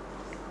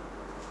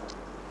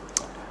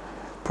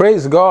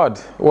 Praise God.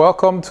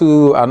 Welcome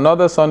to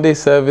another Sunday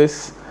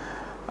service,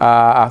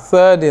 our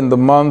third in the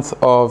month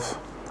of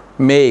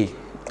May.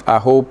 I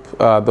hope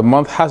the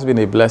month has been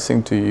a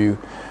blessing to you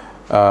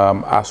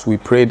as we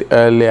prayed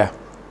earlier.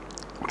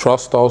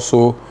 Trust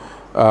also,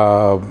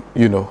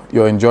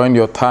 you're enjoying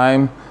your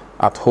time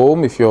at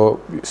home. If you're,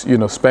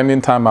 spending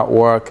time at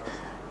work,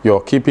 you're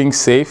keeping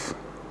safe.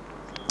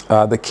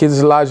 The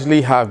kids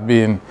largely have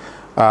been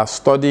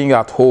studying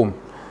at home.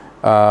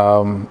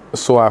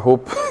 So I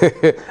hope,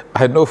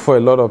 I know for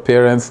a lot of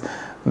parents,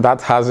 that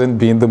hasn't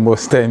been the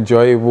most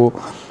enjoyable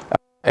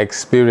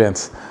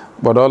experience,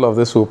 but all of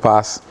this will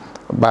pass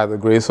by the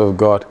grace of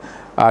God.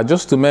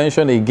 Just to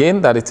mention again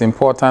that it's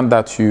important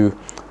that you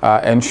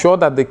ensure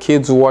that the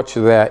kids watch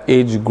their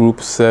age group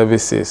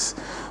services.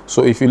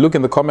 So if you look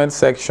in the comment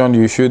section,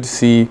 you should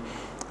see,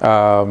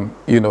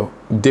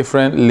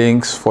 different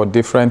links for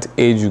different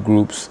age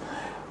groups.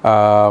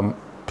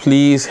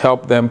 Please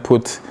help them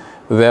put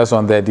theirs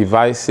on their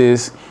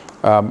devices,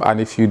 and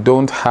if you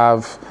don't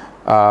have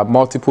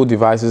multiple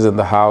devices in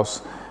the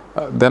house,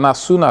 then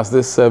as soon as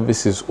this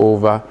service is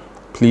over,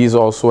 please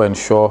also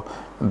ensure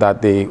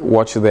that they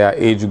watch their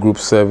age group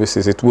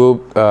services. It will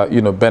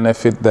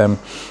benefit them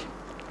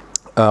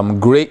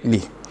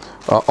greatly.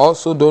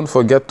 Also, don't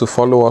forget to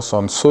follow us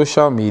on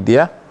social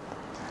media.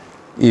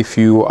 If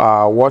you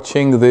are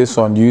watching this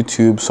on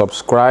YouTube,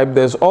 subscribe.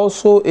 There's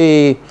also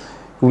a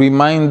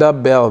reminder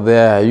bell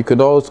there. You could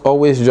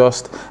always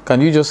just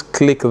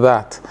click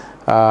that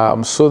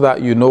so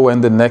that you know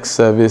when the next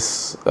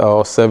service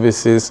or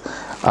services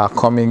are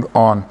coming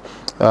on.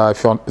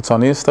 If it's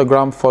on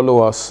Instagram,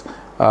 follow us.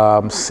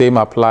 Same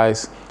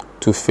applies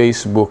to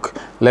Facebook.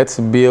 Let's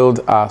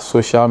build our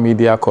social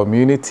media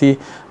community.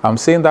 I'm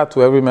saying that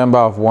to every member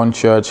of One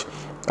Church,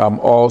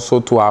 also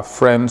to our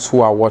friends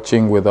who are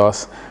watching with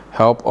us.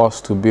 Help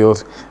us to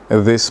build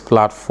this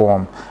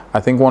platform.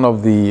 I think one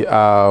of the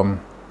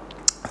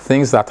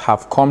things that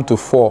have come to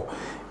fore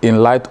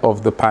in light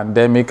of the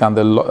pandemic and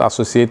the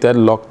associated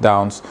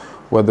lockdowns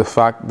is the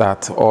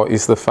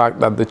fact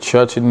that the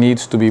church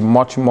needs to be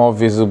much more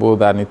visible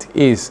than it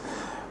is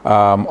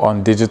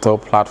on digital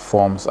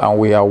platforms, and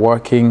we are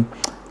working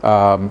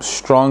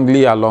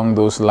strongly along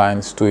those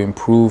lines to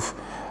improve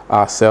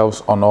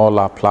ourselves on all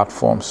our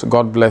platforms.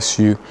 God bless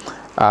you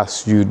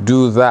as you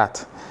do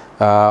that.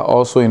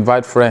 Also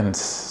invite friends,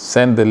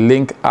 send the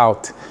link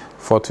out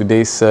for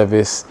today's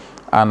service,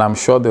 and I'm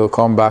sure they'll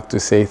come back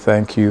to say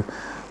thank you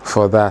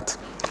for that.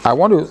 I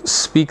want to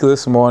speak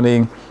this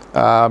morning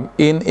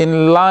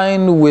in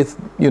line with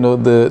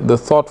the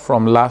thought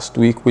from last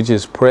week, which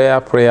is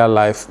prayer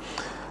life.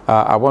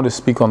 I want to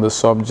speak on the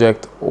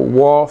subject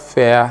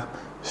warfare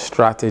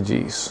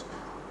strategies.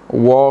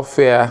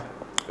 Warfare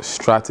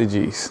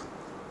strategies.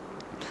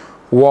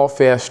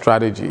 Warfare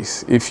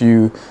strategies. If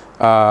you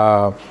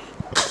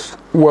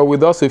were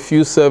with us a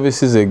few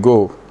services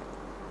ago,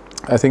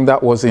 I think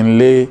that was in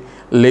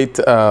late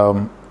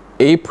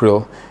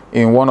April,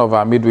 in one of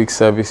our midweek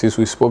services,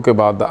 we spoke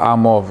about the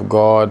armor of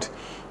God,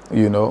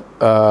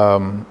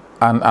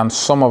 and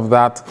some of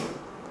that,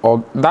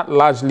 or that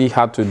largely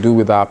had to do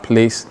with our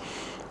place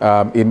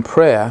in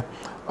prayer.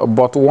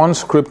 But one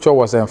scripture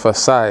was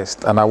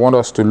emphasized, and I want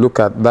us to look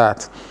at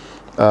that.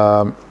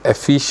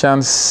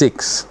 Ephesians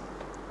 6.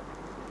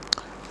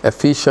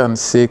 Ephesians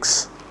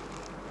 6.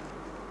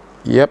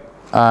 Yep.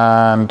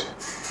 And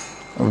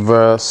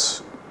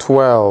verse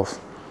 12.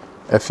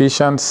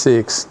 Ephesians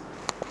 6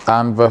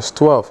 and verse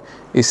 12.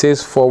 It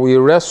says, "For we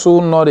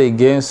wrestle not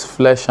against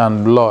flesh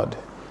and blood,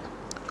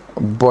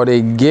 but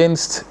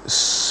against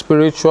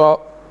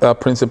spiritual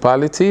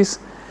principalities,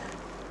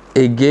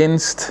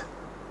 against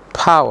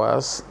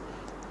powers,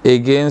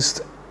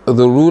 against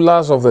the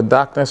rulers of the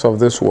darkness of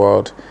this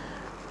world,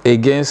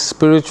 against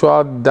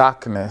spiritual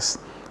darkness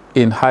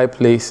in high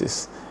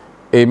places."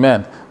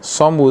 Amen.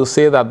 Some will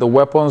say that the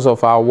weapons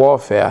of our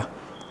warfare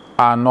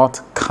are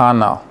not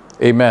carnal.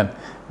 Amen.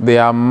 They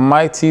are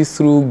mighty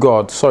through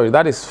God. Sorry,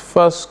 that is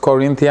 1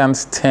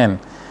 Corinthians 10.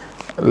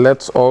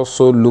 Let's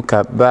also look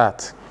at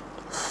that.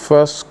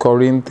 1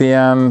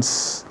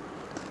 Corinthians,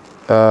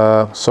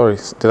 sorry,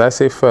 did I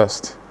say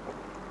first?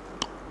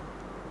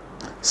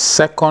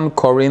 2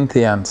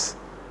 Corinthians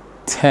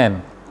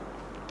 10.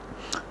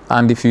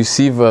 And if you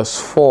see verse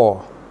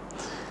 4,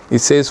 it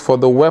says, "For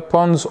the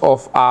weapons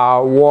of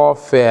our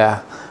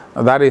warfare,"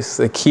 that is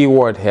the key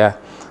word here.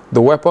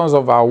 The weapons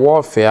of our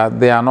warfare,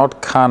 they are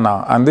not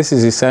carnal. And this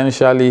is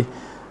essentially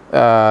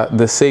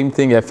the same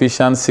thing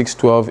Ephesians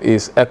 6:12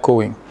 is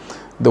echoing.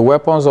 The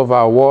weapons of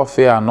our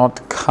warfare are not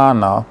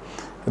carnal.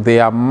 They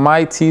are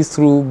mighty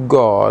through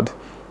God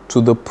to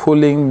the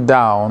pulling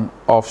down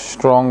of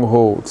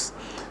strongholds.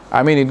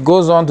 I mean, it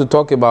goes on to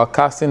talk about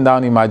casting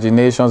down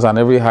imaginations and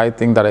every high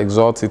thing that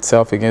exalts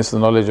itself against the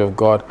knowledge of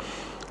God,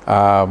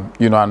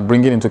 you know, and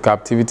bringing into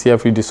captivity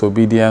every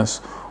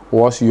disobedience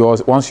once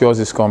yours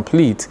is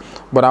complete.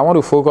 But I want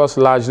to focus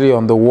largely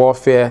on the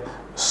warfare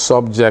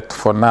subject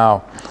for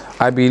now.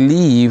 I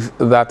believe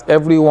that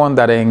everyone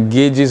that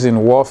engages in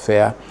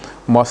warfare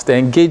must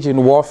engage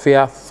in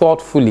warfare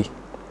thoughtfully,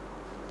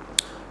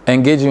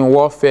 engage in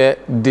warfare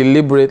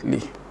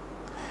deliberately,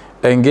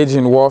 engage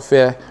in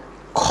warfare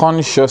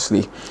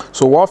consciously.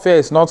 So warfare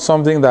is not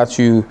something that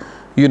you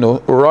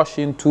rush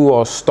into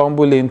or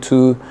stumble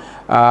into.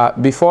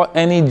 Before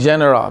any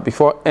general,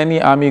 before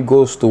any army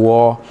goes to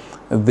war,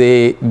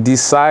 they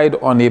decide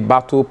on a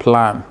battle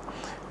plan.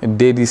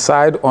 They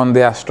decide on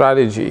their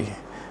strategy.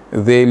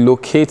 They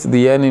locate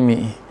the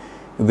enemy.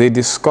 They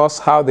discuss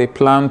how they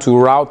plan to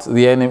rout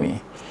the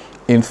enemy.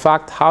 In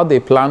fact, how they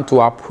plan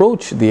to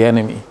approach the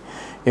enemy.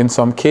 In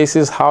some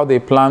cases, how they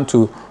plan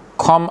to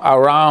come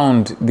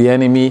around the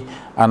enemy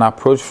and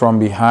approach from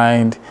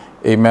behind.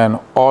 Amen.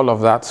 All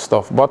of that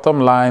stuff. Bottom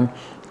line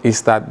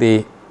is that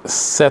they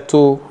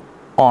settle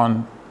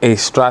on a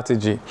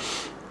strategy.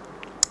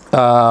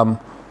 The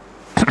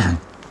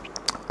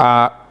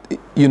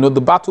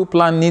battle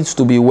plan needs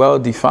to be well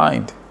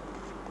defined.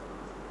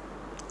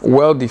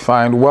 Well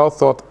defined, well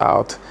thought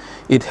out.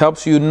 It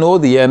helps you know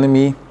the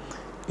enemy.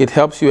 It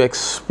helps you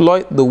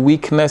exploit the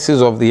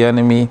weaknesses of the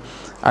enemy,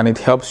 and it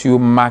helps you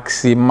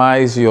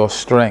maximize your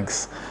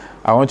strengths.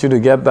 I want you to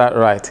get that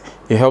right.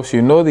 It helps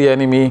you know the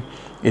enemy.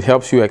 It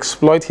helps you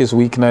exploit his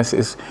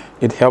weaknesses.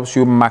 It helps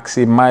you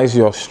maximize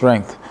your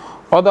strength.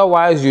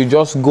 Otherwise, you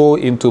just go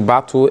into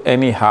battle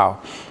anyhow.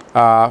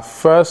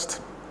 First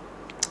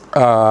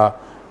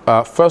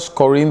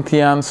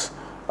Corinthians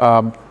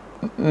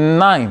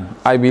 9,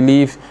 I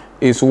believe,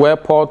 is where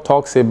Paul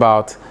talks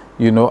about,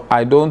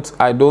 I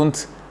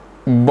don't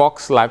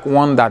box like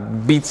one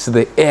that beats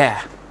the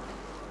air.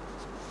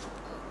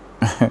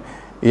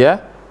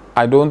 Yeah,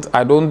 I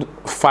don't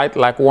fight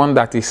like one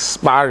that is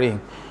sparring.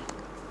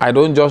 I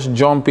don't just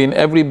jump in.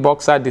 Every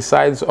boxer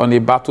decides on a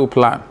battle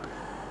plan.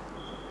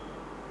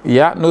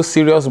 Yeah, no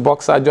serious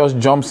boxer just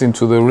jumps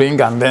into the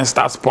ring and then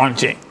starts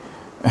punching.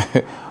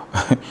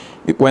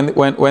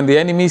 When the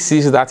enemy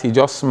sees that, he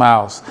just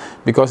smiles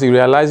because he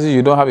realizes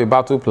you don't have a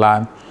battle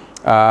plan,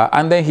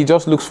 and then he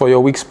just looks for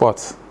your weak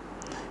spots.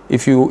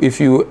 If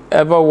you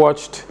ever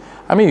watched,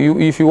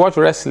 if you watch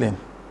wrestling,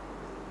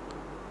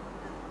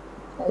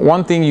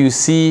 one thing you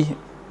see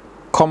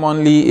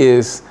commonly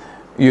is,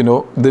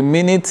 the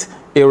minute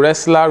a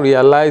wrestler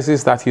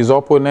realizes that his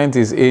opponent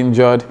is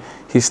injured,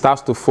 he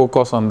starts to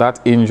focus on that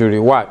injury.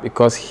 Why?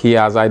 Because he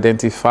has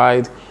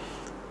identified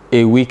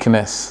a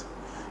weakness.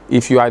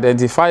 If you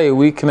identify a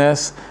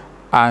weakness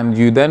and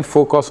you then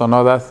focus on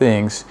other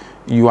things,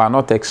 you are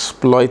not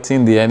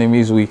exploiting the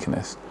enemy's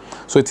weakness.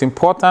 So it's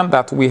important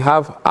that we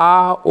have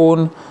our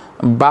own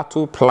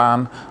battle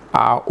plan,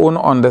 our own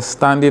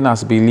understanding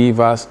as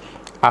believers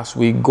as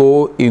we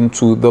go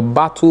into the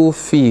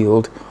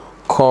battlefield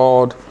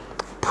called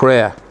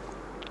prayer.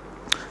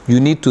 You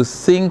need to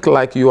think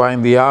like you are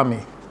in the army.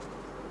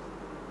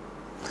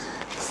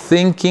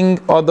 Thinking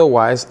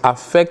otherwise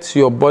affects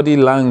your body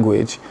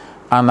language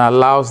and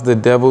allows the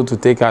devil to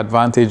take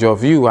advantage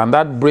of you. And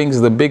that brings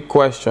the big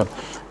question.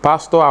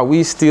 Pastor, are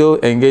we still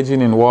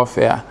engaging in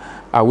warfare?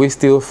 Are we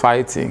still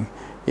fighting?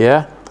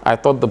 Yeah? I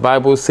thought the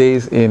Bible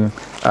says in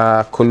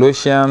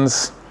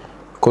Colossians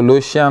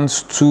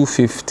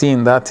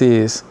 2:15, that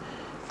is,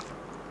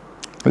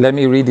 let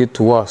me read it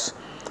to us.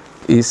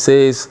 It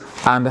says,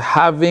 and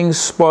having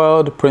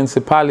spoiled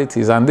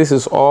principalities, and this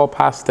is all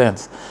past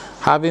tense,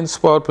 having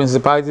spoiled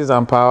principalities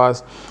and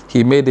powers,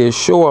 he made a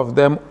show of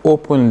them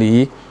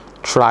openly,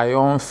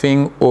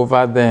 triumphing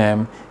over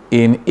them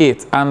in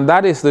it. And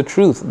that is the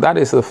truth. That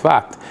is the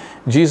fact.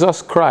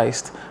 Jesus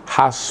Christ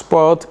has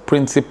spoiled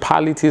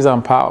principalities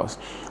and powers.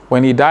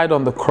 When he died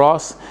on the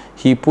cross,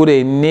 he put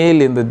a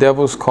nail in the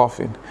devil's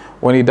coffin.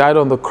 When he died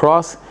on the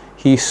cross,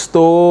 he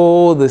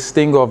stole the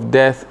sting of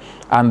death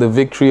and the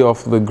victory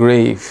of the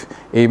grave.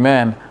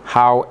 Amen.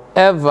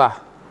 However,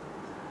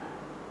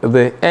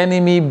 the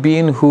enemy,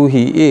 being who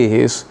he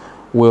is,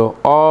 will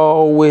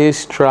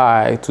always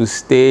try to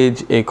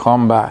stage a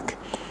comeback.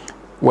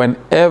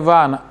 Whenever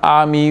an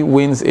army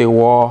wins a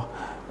war,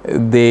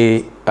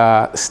 they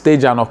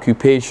stage an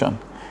occupation.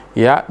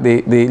 Yeah,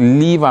 they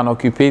leave an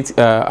occupying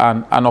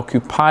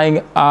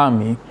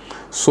army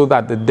so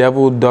that the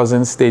devil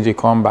doesn't stage a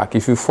comeback.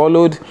 If you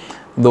followed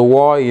the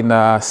war in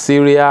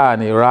Syria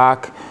and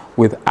Iraq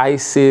with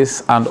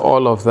ISIS and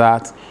all of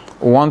that,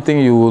 one thing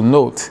you will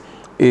note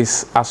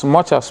is, as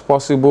much as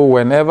possible,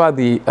 whenever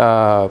the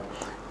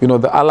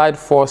Allied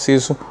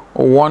forces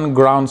won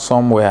ground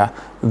somewhere,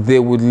 they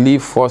would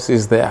leave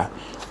forces there.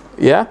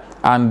 Yeah,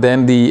 and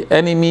then the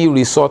enemy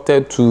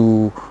resorted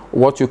to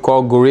what you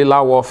call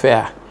guerrilla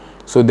warfare.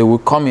 So they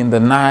would come in the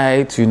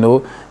night,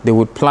 they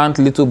would plant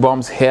little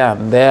bombs here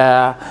and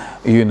there,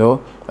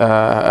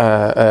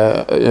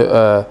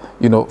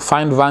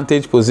 find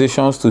vantage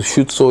positions to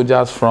shoot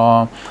soldiers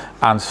from,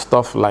 and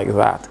stuff like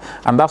that.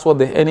 And that's what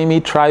the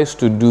enemy tries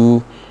to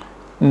do,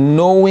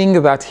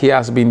 knowing that he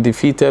has been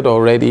defeated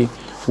already.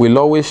 Will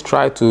always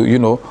try to, you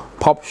know,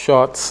 pop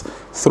shots,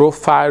 throw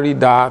fiery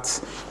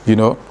darts, you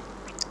know,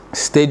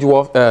 stage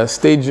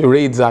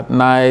raids at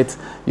night,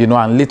 you know,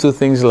 and little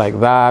things like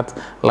that.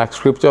 Like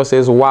scripture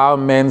says, while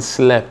men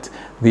slept,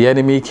 the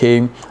enemy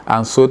came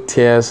and sowed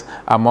tares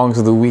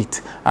amongst the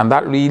wheat. And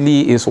that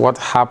really is what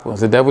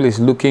happens. The devil is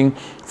looking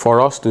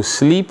for us to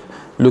sleep,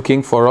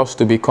 looking for us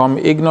to become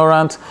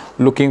ignorant,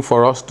 looking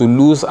for us to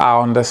lose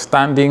our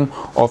understanding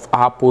of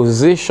our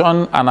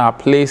position and our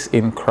place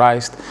in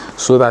Christ,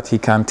 so that he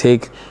can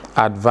take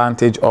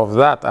advantage of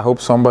that. I hope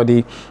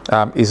somebody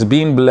is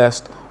being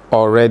blessed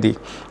already.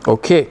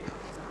 Okay,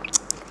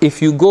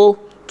 if you go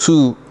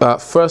to 1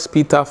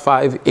 Peter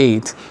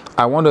 5:8,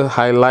 I want to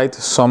highlight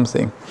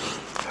something.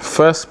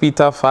 1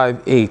 Peter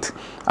 5:8,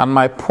 and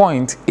my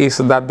point is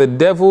that the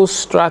devil's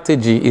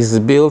strategy is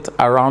built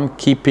around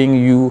keeping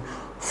you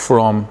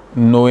from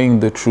knowing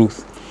the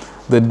truth.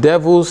 The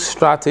devil's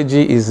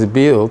strategy is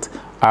built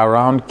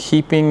around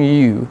keeping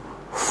you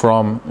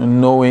from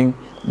knowing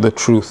the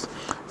truth.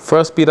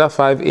 1 Peter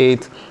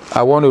 5:8,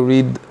 I want to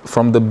read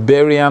from the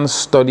Berean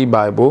Study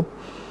Bible.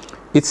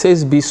 It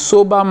says, be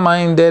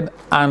sober-minded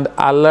and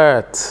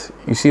alert.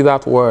 You see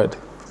that word?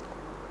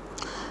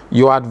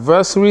 Your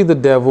adversary, the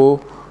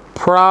devil,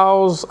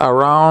 prowls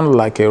around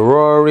like a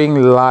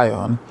roaring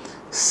lion,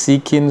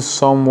 seeking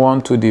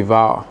someone to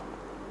devour.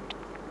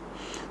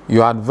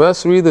 Your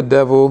adversary, the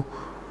devil,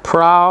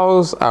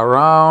 prowls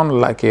around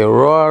like a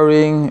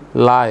roaring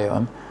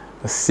lion,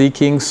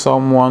 seeking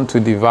someone to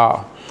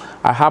devour.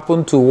 I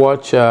happen to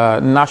watch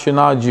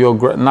National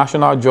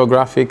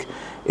Geographic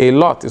a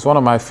lot. It's one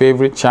of my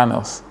favorite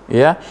channels.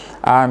 Yeah,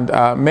 and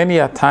many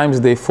a times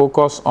they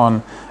focus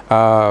on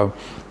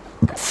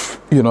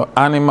you know,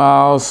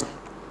 animals.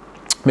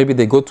 Maybe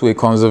they go to a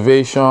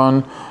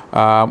conservation,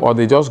 or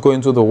they just go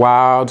into the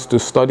wild to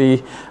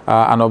study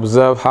and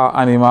observe how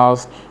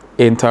animals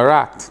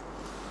interact.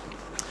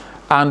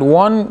 And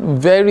one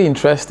very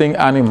interesting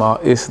animal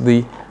is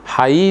the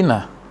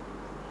hyena.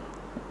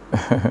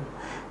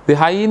 The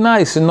hyena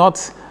is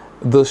not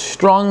the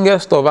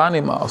strongest of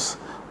animals,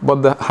 but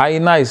the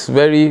hyena is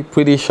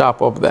pretty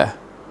sharp up there.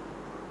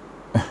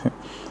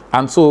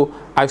 And so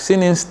I've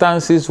seen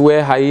instances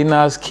where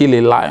hyenas kill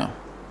a lion.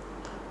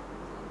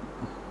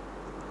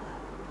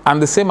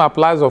 And the same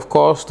applies, of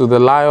course, to the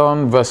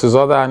lion versus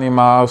other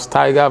animals,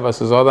 tiger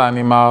versus other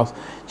animals,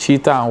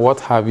 cheetah and what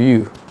have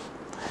you.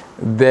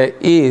 There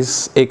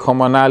is a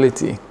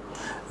commonality.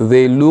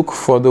 They look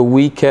for the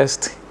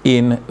weakest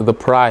in the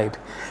pride.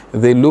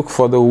 They look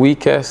for the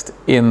weakest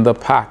in the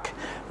pack.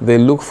 They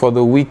look for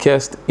the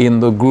weakest in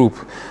the group.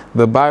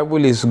 The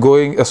Bible is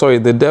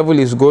the devil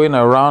is going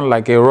around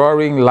like a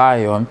roaring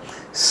lion,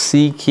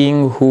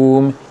 seeking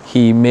whom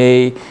he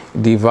may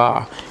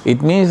devour.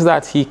 It means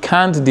that he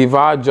can't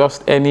devour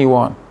just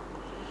anyone.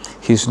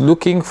 He's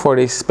looking for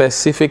a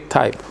specific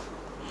type.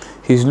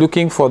 He's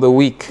looking for the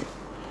weak.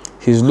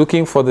 He's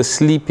looking for the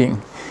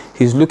sleeping.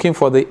 He's looking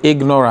for the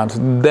ignorant,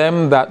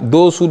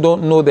 those who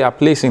don't know their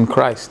place in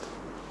Christ.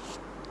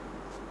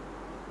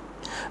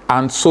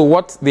 And so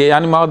what the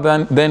animal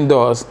then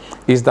does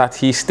is that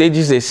he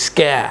stages a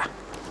scare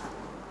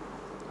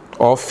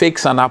or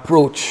fakes an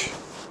approach,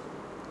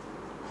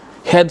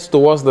 heads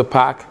towards the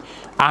pack,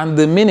 and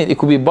the minute, it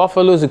could be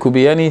buffaloes, it could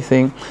be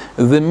anything,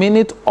 the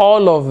minute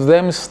all of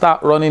them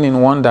start running in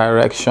one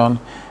direction,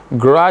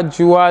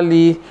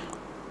 gradually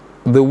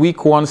the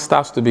weak one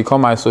starts to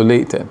become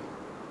isolated.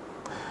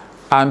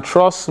 And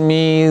trust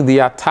me, the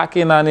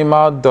attacking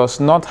animal does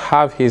not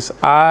have his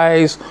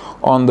eyes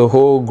on the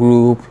whole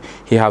group.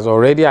 He has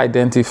already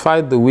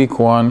identified the weak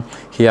one.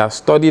 He has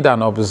studied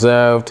and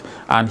observed,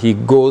 and he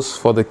goes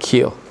for the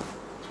kill.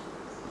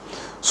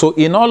 So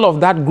in all of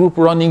that group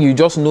running, you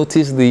just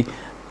notice the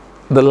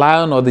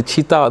lion or the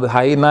cheetah or the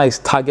hyena is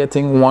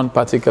targeting one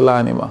particular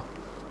animal.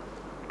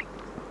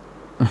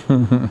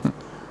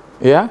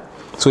 Yeah?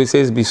 So it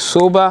says, be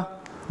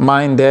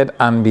sober-minded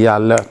and be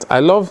alert. I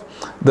love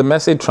the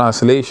Message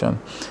translation.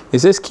 It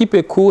says, keep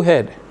a cool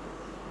head.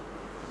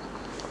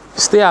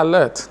 Stay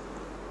alert.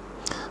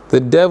 The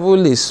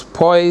devil is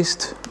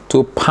poised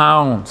to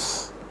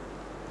pounce.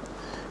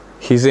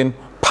 He's in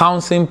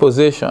pouncing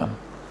position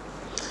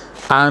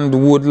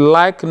and would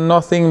like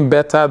nothing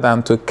better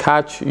than to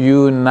catch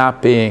you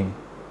napping.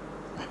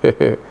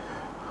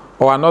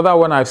 Or another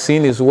one I've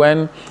seen is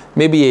when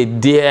maybe a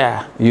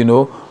deer,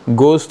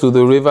 goes to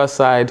the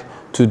riverside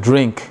to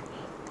drink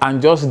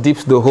and just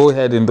dips the whole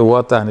head in the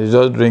water and is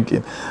just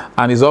drinking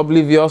and is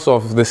oblivious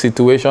of the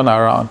situation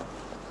around.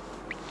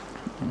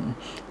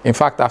 In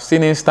fact, I've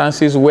seen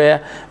instances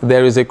where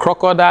there is a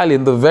crocodile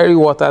in the very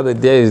water the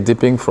deer is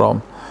dipping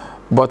from,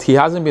 but he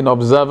hasn't been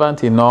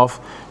observant enough,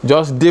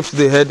 just dips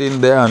the head in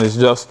there and it's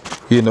just,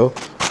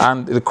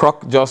 and the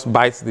croc just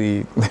bites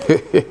the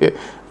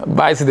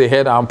bites the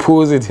head and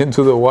pulls it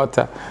into the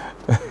water.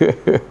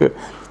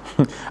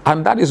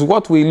 And that is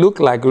what we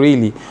look like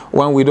really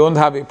when we don't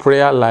have a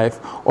prayer life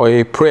or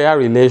a prayer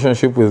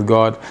relationship with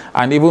God.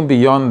 And even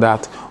beyond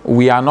that,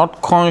 we are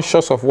not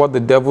conscious of what the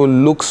devil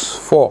looks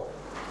for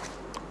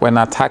when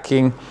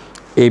attacking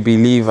a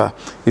believer.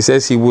 He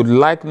says he would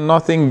like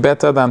nothing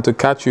better than to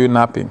catch you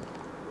napping.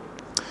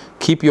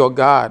 Keep your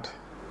guard.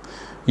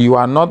 You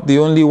are not the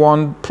only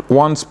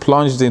ones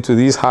plunged into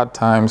these hard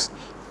times.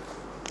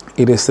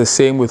 It is the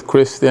same with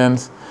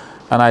Christians,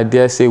 and I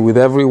dare say with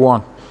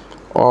everyone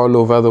all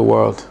over the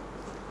world.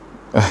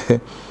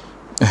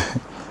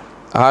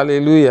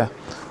 Hallelujah.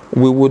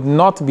 We would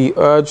not be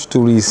urged to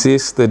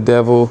resist the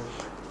devil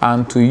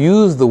and to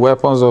use the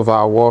weapons of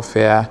our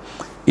warfare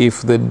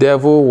if the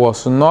devil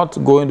was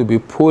not going to be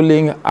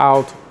pulling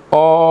out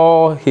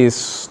all his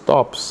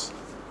stops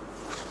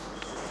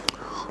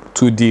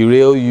to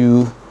derail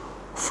you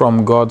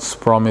from God's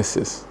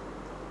promises.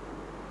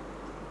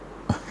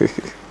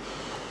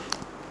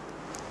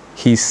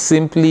 He's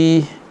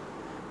simply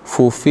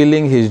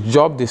fulfilling his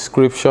job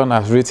description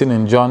as written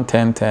in John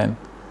 10:10.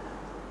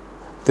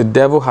 The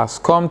devil has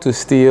come to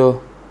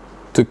steal,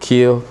 to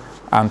kill,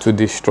 and to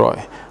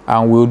destroy,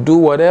 and will do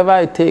whatever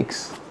it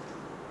takes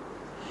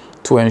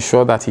to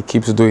ensure that he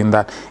keeps doing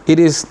that. It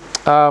is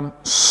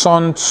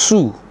Sun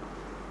Tzu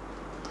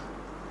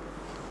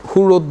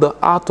who wrote The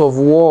Art of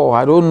War.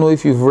 I don't know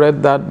if you've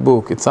read that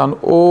book. It's an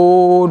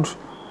old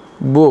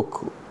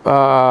book,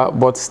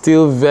 but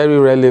still very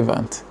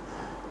relevant.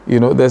 You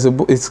know, there's a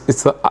book,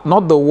 it's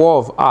not The War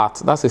of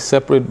Art, that's a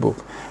separate book.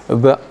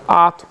 The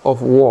Art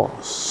of War,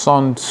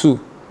 Sun Tzu.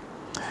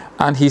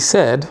 And he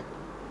said,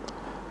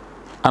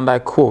 and I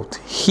quote,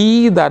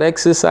 "He that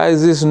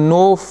exercises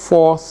no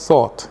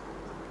forethought,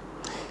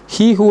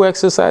 he who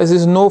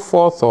exercises no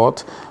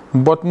forethought,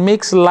 but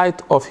makes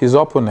light of his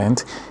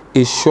opponent,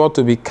 is sure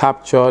to be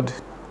captured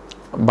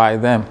by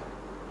them."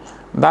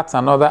 That's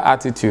another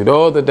attitude.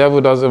 Oh, the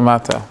devil doesn't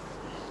matter.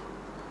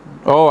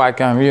 Oh, I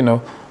can, you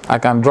know, I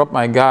can drop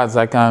my guards.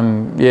 I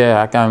can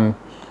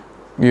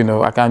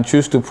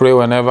choose to pray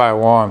whenever I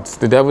want.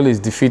 The devil is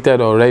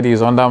defeated already.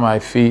 He's under my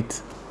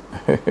feet.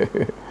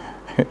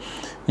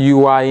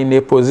 You are in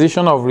a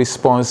position of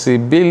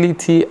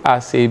responsibility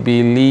as a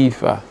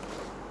believer.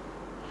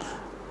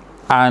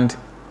 And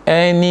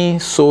any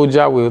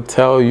soldier will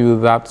tell you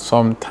that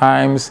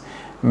sometimes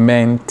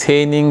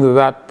maintaining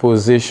that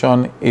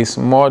position is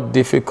more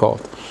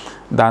difficult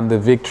than the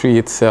victory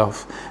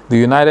itself. The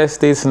United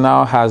States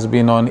now has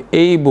been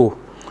unable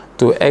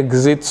to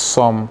exit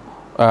some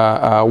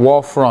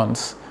war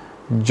fronts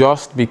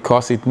just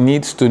because it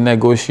needs to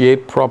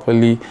negotiate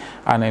properly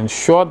and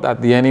ensure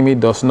that the enemy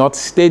does not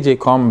stage a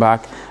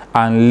comeback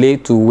and lay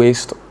to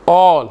waste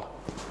all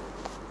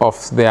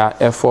of their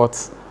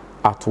efforts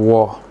at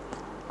war.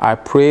 I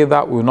pray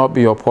that will not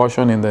be your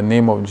portion in the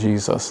name of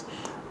Jesus,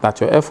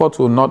 that your efforts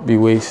will not be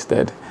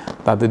wasted,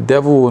 that the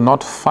devil will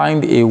not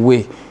find a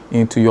way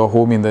into your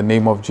home in the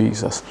name of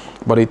Jesus.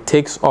 But it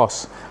takes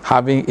us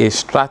having a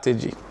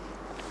strategy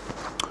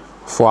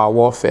for our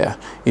warfare.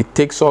 It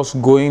takes us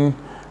going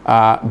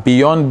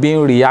beyond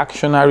being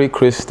reactionary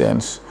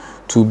Christians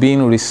to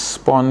being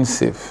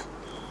responsive.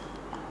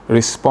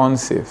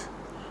 Responsive.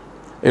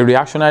 A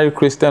reactionary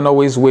Christian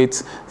always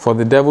waits for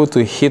the devil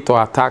to hit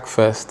or attack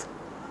first,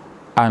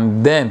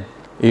 and then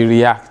he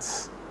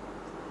reacts.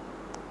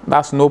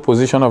 That's no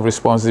position of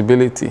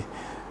responsibility.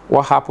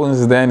 What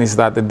happens then is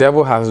that the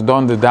devil has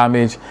done the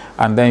damage,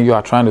 and then you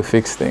are trying to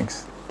fix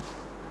things.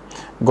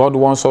 God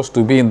wants us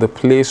to be in the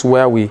place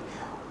where we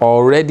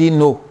already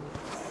know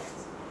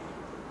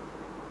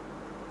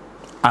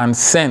and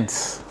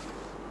sense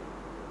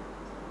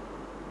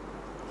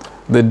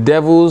the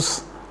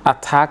devil's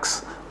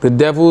attacks, the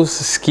devil's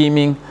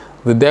scheming,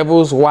 the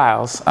devil's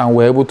wiles, and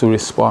we're able to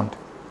respond.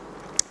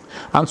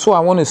 And so I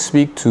want to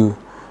speak to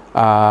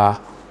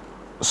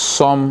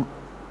some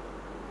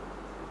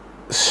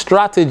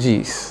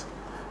strategies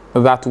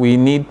that we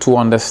need to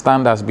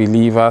understand as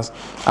believers,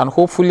 and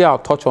hopefully I'll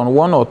touch on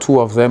one or two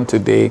of them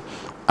today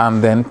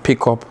and then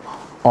pick up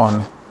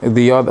on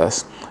the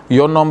others.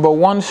 Your number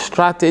one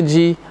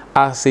strategy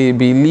as a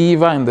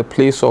believer in the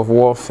place of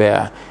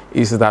warfare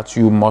is that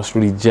you must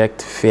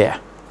reject fear.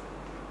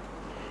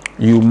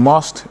 You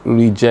must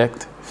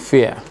reject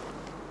fear.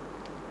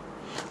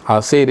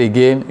 I'll say it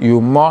again.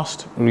 You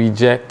must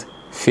reject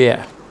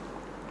fear.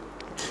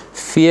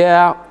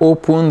 Fear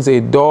opens a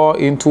door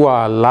into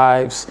our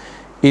lives,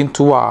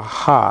 into our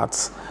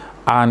hearts,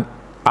 and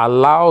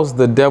allows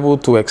the devil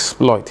to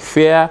exploit.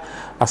 Fear,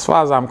 as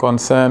far as I'm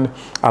concerned,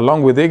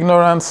 along with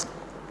ignorance,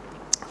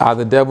 are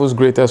the devil's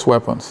greatest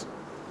weapons.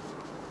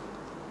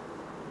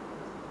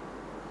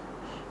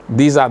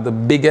 These are the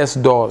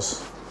biggest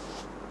doors.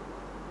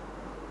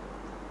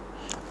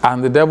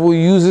 And the devil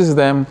uses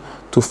them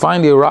to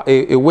find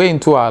a way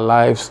into our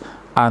lives,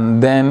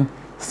 and then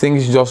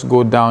things just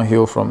go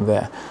downhill from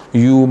there.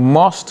 You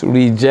must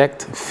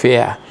reject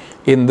fear.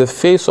 In the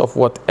face of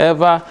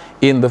whatever,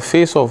 in the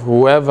face of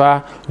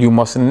whoever, you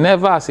must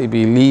never, as a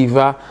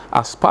believer,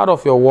 as part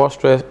of your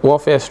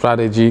warfare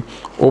strategy,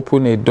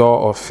 open a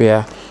door of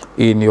fear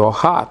in your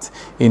heart.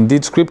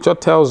 Indeed, Scripture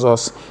tells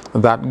us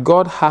that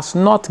God has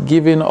not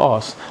given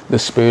us the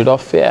spirit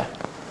of fear.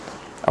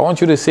 I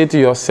want you to say to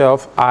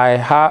yourself,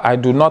 I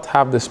do not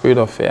have the spirit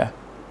of fear.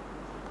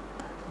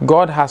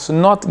 God has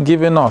not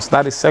given us,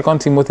 that is 2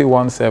 Timothy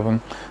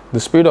 1:7, the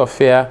spirit of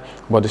fear,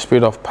 but the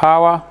spirit of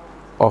power,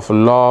 of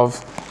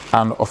love,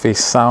 and of a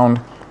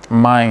sound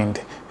mind.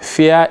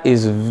 Fear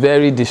is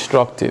very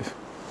destructive.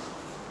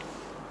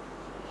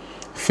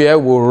 Fear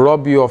will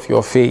rob you of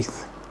your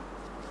faith.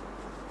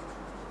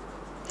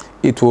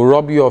 It will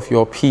rob you of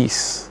your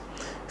peace.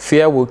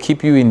 Fear will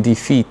keep you in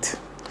defeat.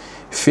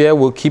 Fear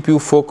will keep you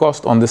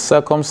focused on the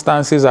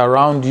circumstances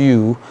around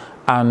you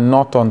and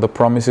not on the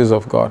promises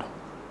of God.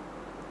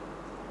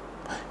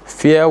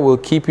 Fear will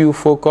keep you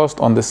focused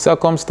on the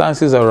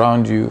circumstances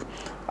around you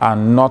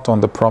and not on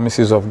the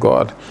promises of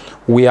God.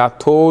 We are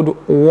told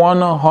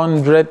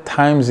 100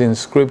 times in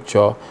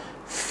Scripture,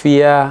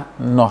 fear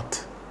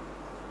not.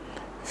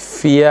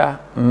 Fear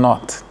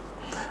not.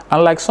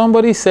 And like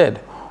somebody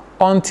said,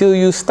 until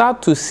you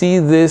start to see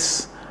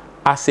this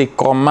as a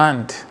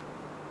command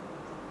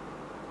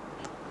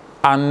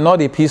and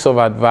not a piece of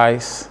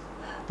advice,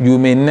 you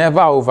may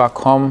never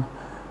overcome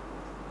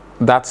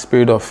that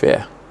spirit of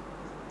fear.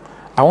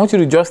 I want you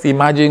to just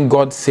imagine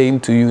God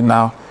saying to you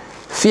now,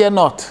 fear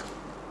not.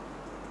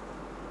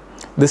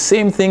 The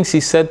same things he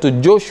said to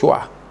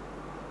Joshua.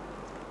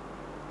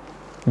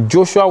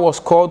 Joshua was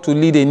called to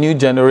lead a new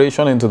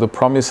generation into the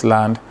promised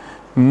land.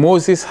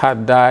 Moses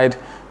had died.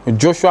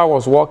 Joshua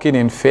was walking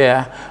in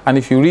fear. And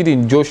if you read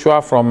in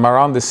Joshua from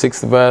around the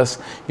 6th verse,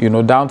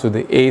 down to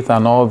the 8th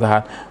and all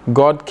that,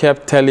 God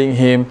kept telling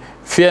him,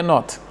 fear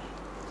not.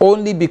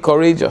 Only be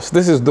courageous.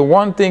 This is the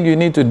one thing you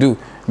need to do.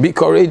 Be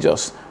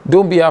courageous.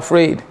 Don't be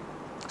afraid.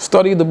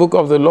 Study the book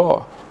of the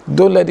law.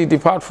 Don't let it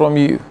depart from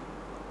you.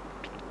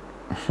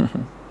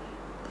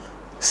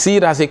 See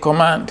it as a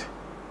command.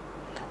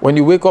 When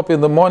you wake up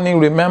in the morning,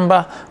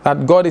 remember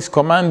that God is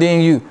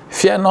commanding you,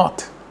 fear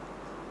not.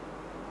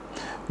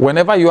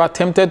 Whenever you are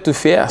tempted to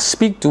fear,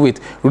 speak to it.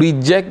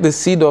 Reject the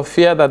seed of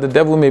fear that the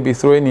devil may be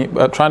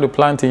trying to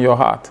plant in your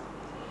heart.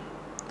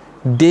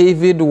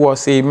 David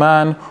was a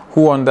man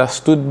who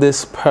understood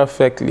this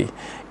perfectly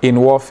in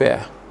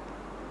warfare.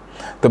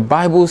 The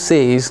Bible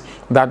says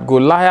that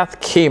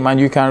Goliath came, and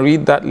you can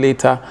read that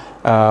later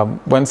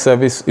when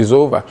service is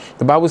over.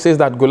 The Bible says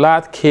that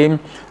Goliath came,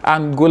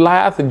 and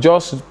Goliath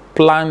just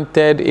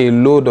planted a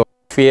load of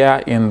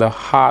fear in the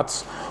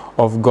hearts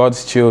of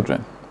God's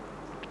children.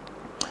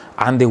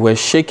 And they were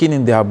shaking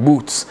in their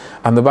boots.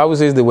 And the Bible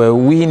says they were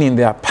weeing in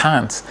their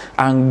pants.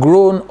 And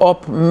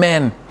grown-up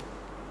men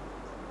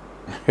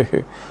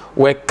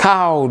were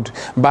cowed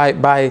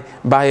by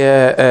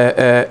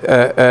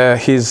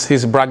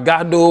his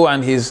bravado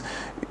and his,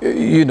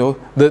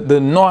 the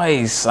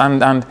noise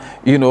and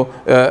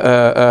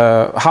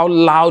how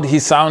loud he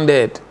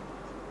sounded.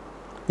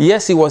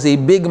 Yes, he was a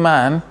big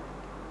man.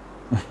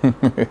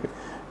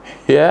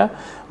 Yeah,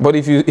 but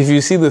if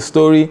you see the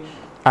story,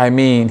 I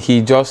mean,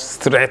 he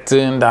just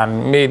threatened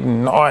and made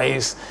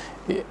noise.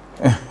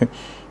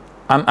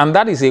 and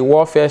that is a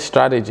warfare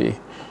strategy.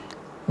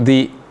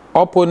 The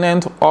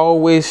opponent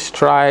always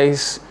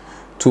tries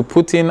to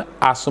put in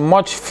as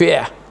much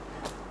fear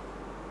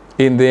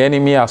in the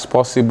enemy as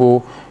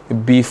possible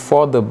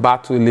before the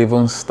battle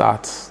even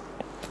starts.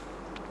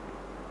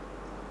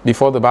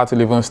 Before the battle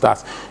even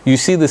starts. You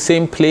see the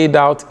same played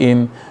out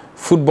in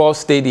football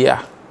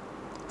stadia.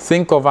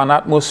 Think of an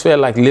atmosphere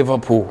like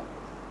Liverpool,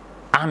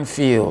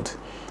 Anfield,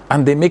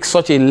 and they make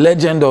such a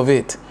legend of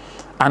it.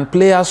 And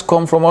players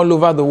come from all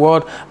over the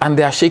world and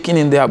they are shaking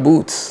in their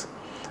boots.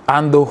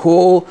 And the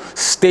whole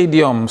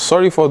stadium,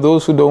 sorry for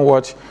those who don't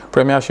watch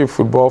Premiership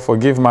football,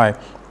 forgive my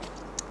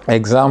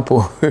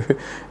example.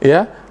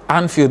 Yeah,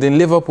 Anfield in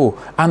Liverpool,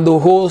 and the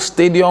whole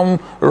stadium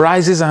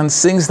rises and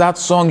sings that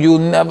song, "You'll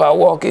Never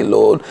Walk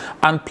Alone."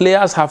 And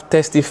players have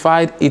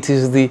testified it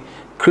is the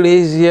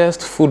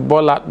craziest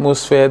football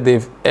atmosphere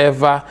they've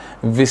ever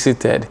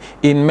visited.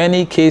 In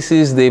many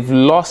cases, they've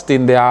lost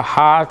in their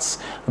hearts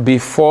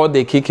before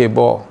they kick a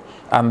ball.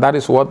 And that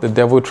is what the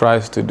devil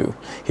tries to do.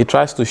 He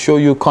tries to show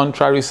you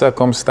contrary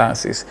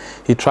circumstances.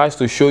 He tries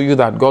to show you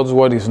that God's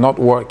word is not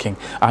working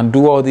and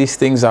do all these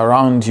things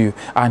around you.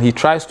 And he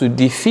tries to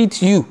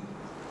defeat you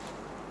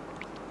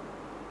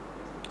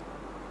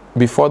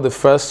before the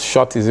first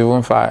shot is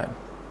even fired.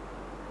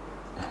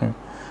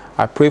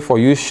 I pray for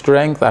you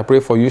strength. I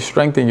pray for you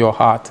strength in your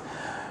heart,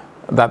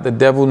 that the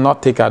devil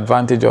not take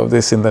advantage of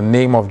this in the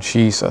name of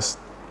Jesus.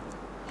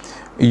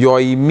 Your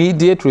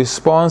immediate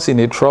response in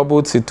a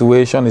troubled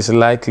situation is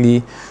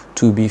likely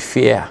to be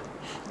fear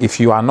if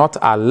you are not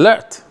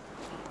alert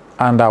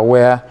and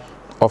aware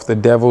of the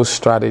devil's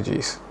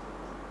strategies.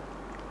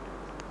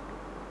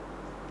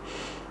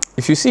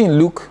 If you see in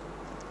Luke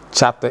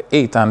chapter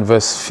 8 and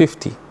verse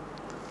 50,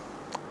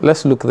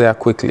 let's look there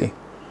quickly.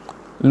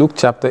 Luke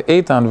chapter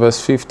 8 and verse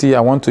 50,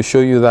 I want to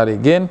show you that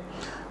again.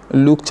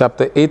 Luke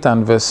chapter 8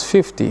 and verse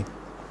 50.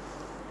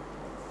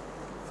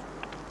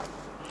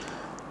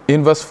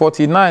 In verse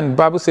 49, the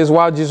Bible says,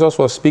 while Jesus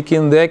was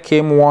speaking, there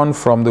came one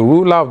from the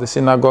ruler of the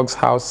synagogue's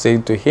house,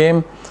 saying to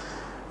him,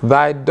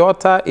 "Thy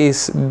daughter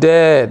is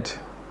dead.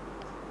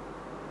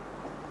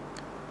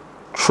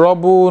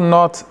 trouble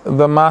not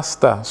the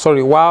master.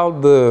 Sorry, while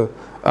the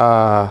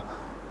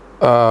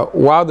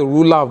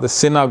ruler of the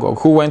synagogue,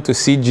 who went to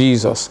see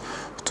Jesus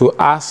to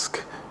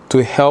ask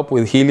to help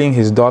with healing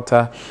his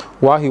daughter,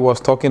 while he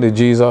was talking to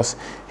Jesus,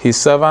 his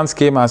servants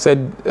came and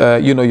said,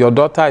 your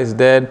daughter is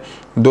dead,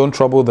 don't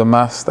trouble the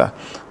master.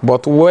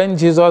 But when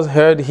Jesus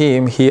heard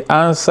him, he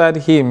answered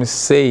him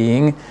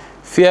saying,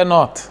 fear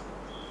not.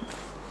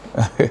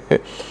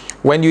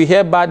 When you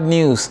hear bad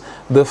news,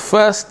 the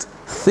first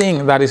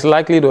thing that is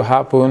likely to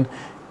happen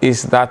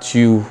is that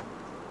you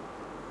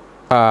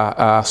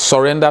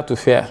surrender to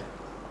fear.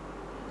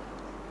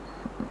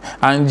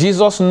 And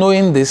Jesus,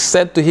 knowing this,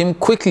 said to him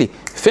quickly,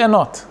 fear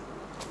not.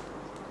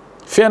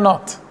 Fear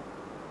not.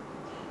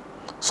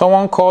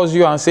 Someone calls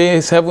you and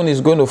says heaven is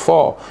going to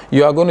fall,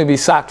 you are going to be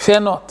sacked. Fear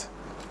not.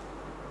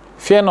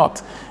 Fear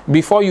not.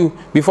 Before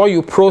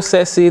you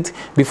process it,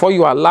 before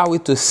you allow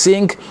it to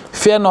sink,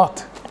 fear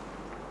not.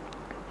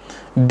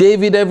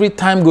 David, every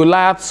time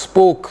Goliath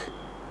spoke,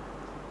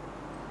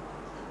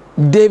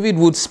 David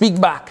would speak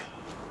back.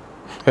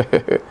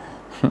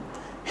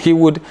 He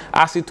would,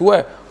 as it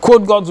were,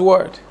 quote God's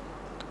word.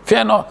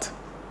 Fear not.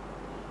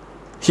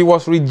 He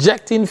was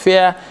rejecting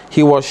fear.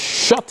 He was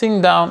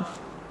shutting down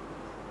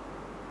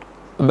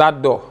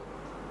that door.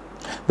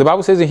 The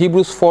Bible says in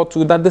Hebrews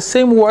 4:2 that the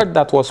same word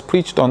that was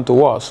preached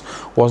unto us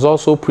was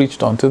also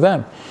preached unto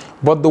them.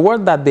 But the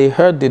word that they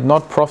heard did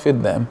not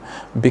profit them,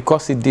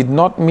 because it did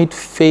not meet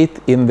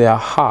faith in their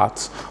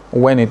hearts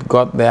when it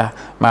got there.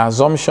 My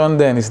assumption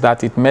then is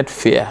that it met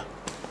fear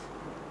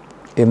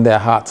in their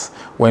hearts.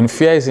 When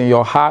fear is in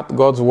your heart,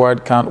 God's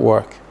word can't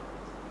work.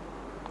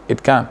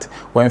 It can't.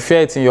 When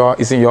fear is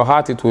in your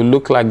heart, it will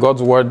look like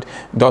God's word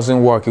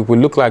doesn't work. It will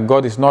look like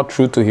God is not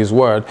true to his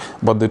word.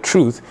 But the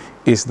truth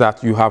is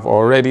that you have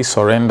already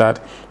surrendered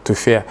to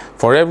fear.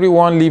 For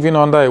everyone living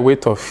under a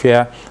weight of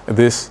fear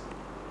this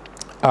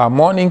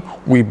morning,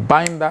 we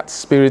bind that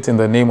spirit in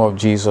the name of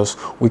Jesus.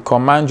 We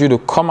command you to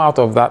come out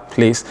of that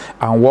place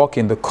and walk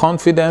in the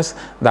confidence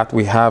that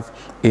we have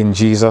in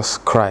Jesus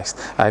Christ.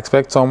 I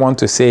expect someone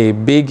to say a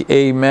big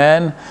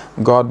amen.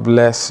 God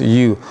bless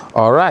you.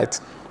 All right.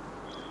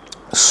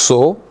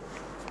 So,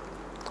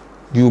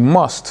 you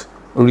must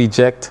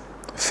reject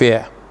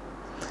fear.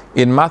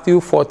 In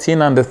Matthew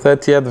 14 and the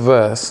 30th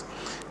verse,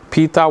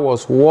 Peter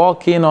was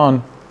walking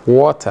on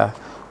water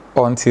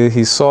until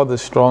he saw the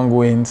strong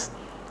winds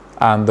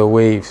and the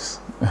waves.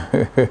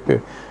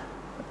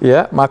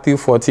 Yeah, Matthew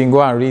 14,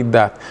 go and read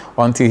that.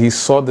 Until he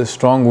saw the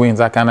strong winds.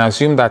 I can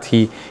assume that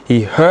he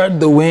heard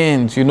the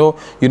winds. You know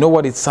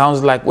what it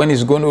sounds like when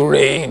it's going to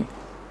rain.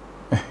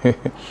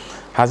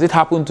 Has it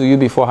happened to you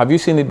before? Have you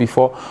seen it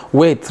before?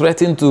 Where it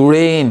threatened to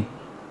rain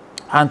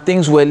and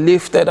things were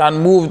lifted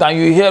and moved and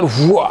you hear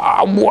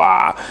wah,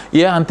 wah.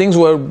 Yeah, and things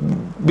were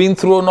being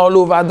thrown all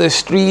over the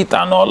street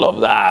and all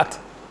of that.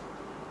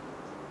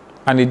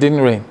 And it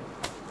didn't rain.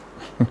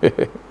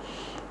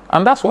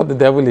 And that's what the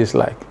devil is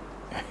like.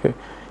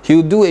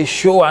 He'll do a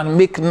show and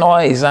make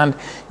noise and,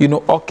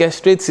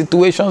 orchestrate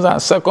situations and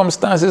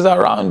circumstances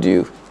around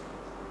you.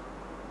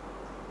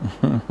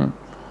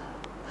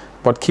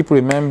 But keep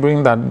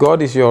remembering that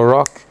God is your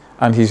rock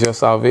and he's your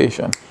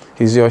salvation.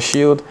 He's your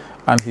shield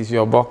and he's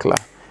your buckler.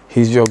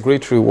 He's your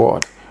great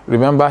reward.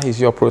 Remember, he's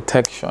your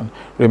protection.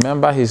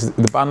 Remember, his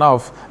banner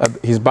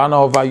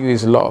over you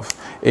is love.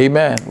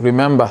 Amen.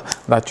 Remember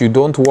that you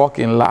don't walk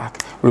in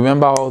lack.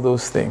 Remember all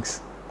those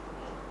things.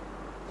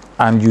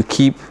 And you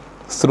keep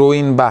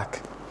throwing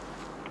back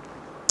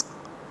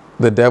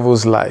the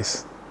devil's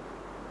lies.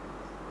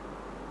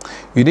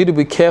 You need to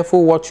be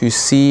careful what you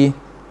see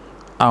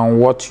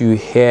and what you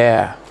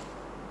hear.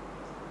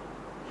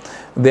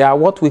 They are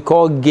what we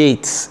call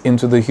gates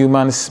into the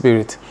human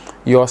spirit.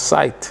 Your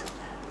sight,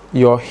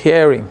 your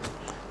hearing,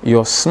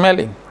 your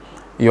smelling,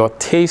 your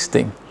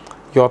tasting,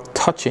 your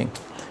touching.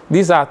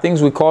 These are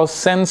things we call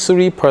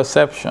sensory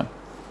perception.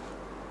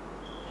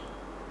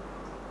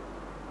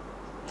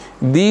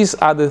 These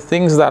are the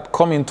things that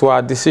come into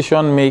our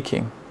decision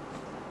making.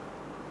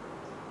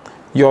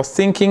 Your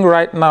thinking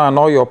right now and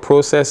all your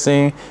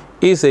processing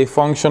is a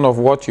function of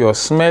what you're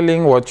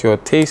smelling, what you're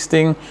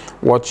tasting,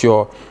 what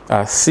you're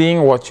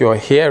seeing, what you're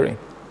hearing,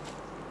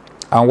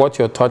 and what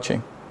you're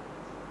touching.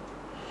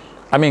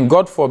 I mean,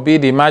 God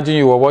forbid, imagine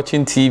you were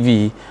watching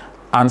TV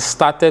and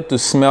started to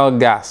smell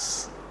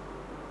gas.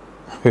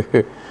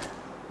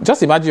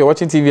 Just imagine you're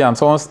watching TV and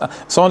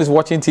someone is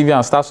watching TV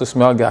and starts to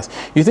smell gas.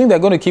 You think they're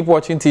going to keep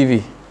watching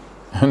TV?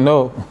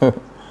 No.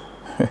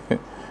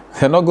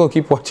 They're not going to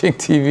keep watching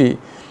TV.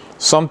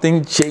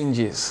 Something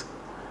changes.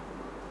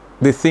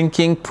 The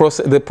thinking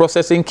process, the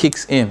processing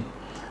kicks in.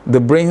 The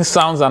brain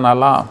sounds an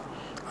alarm.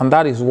 And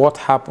that is what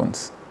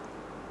happens.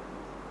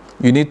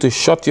 You need to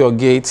shut your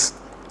gates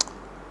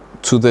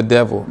to the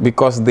devil,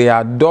 because they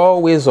are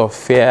doorways of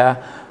fear.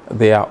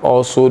 They are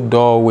also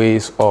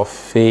doorways of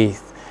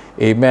faith.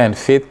 Amen.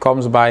 Faith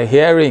comes by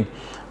hearing,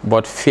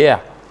 but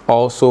fear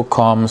also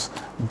comes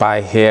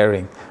by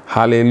hearing.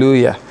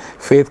 Hallelujah.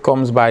 Faith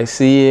comes by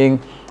seeing,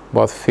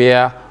 but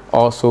fear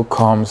also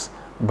comes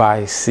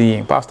by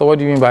seeing. Pastor, what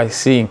do you mean by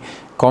seeing?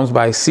 Comes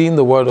by seeing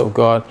the word of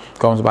God,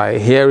 comes by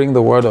hearing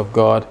the word of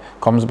God,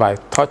 comes by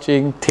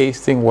touching,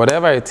 tasting,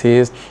 whatever it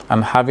is,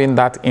 and having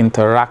that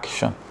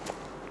interaction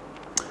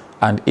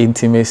and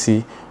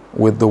intimacy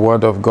with the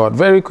word of God.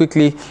 Very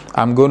quickly,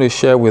 I'm going to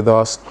share with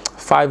us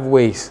 5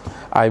 ways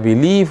I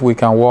believe we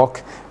can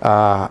walk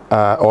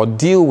or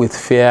deal with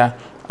fear,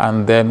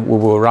 and then we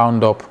will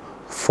round up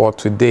for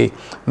today.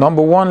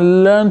 Number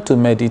 1, learn to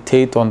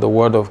meditate on the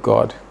word of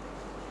God.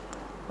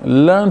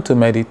 Learn to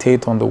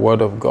meditate on the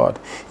word of God.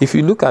 If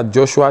you look at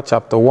Joshua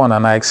chapter 1,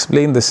 and I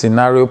explained the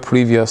scenario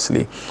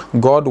previously,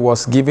 God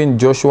was giving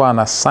Joshua an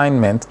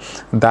assignment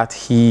that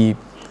he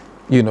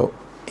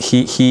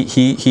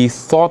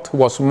thought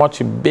was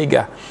much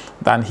bigger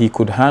than he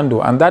could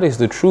handle. And that is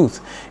the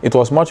truth. It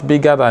was much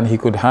bigger than he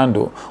could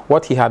handle.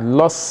 What he had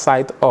lost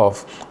sight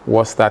of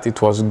was that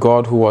it was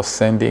God who was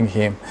sending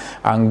him.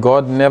 And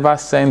God never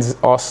sends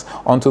us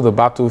onto the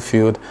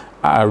battlefield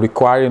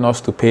requiring us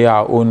to pay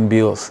our own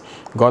bills.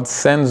 God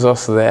sends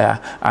us there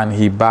and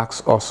he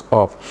backs us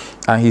up.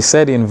 And he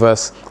said in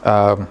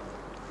from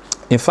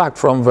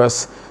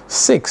verse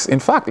 6,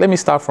 let me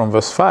start from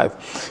verse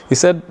 5. He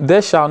said,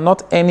 there shall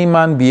not any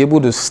man be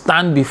able to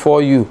stand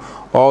before you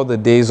all the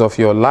days of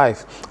your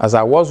life. As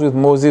I was with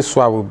Moses,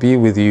 so I will be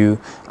with you.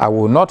 I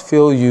will not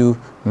fail you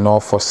nor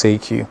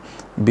forsake you.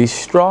 Be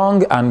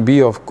strong and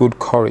be of good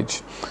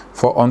courage.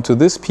 For unto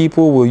this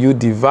people will you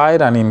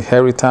divide an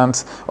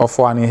inheritance, or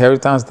for an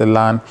inheritance the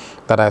land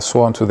that I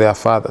swore unto their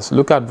fathers.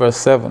 Look at verse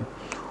 7.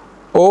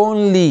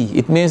 Only,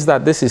 it means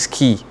that this is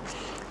key.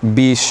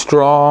 Be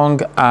strong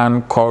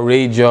and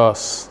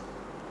courageous,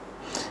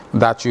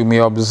 that you may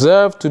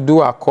observe to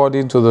do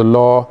according to the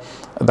law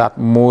that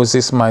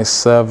Moses my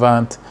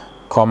servant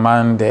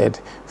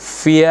commanded.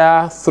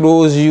 Fear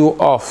throws you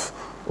off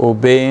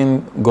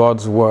obeying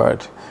God's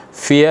word.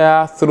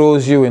 Fear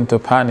throws you into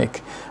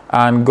panic.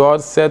 And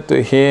God said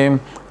to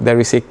him, there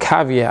is a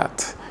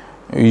caveat.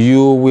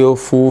 You will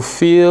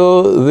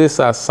fulfill this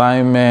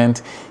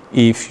assignment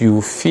if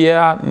you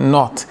fear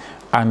not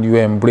and you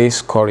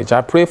embrace courage.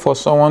 I pray for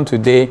someone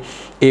today,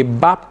 a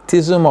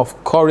baptism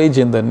of courage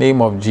in the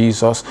name of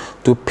Jesus,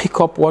 to pick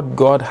up what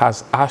God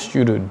has asked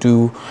you to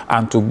do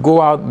and to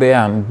go out there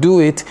and do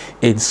it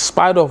in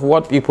spite of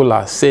what people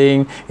are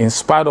saying, in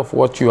spite of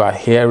what you are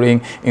hearing,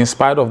 in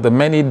spite of the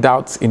many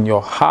doubts in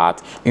your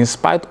heart, in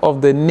spite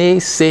of the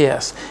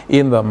naysayers,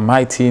 in the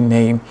mighty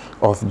name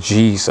of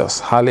Jesus.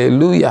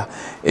 Hallelujah.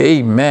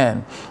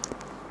 Amen.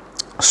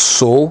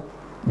 So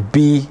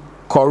be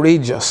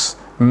courageous.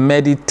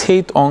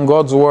 Meditate on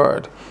God's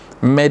word.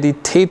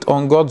 Meditate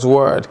on God's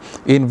word.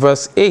 In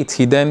verse 8,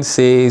 he then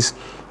says,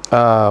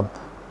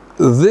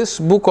 this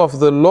book of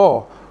the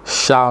law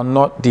shall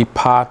not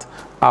depart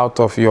out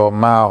of your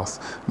mouth,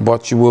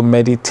 but you will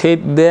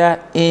meditate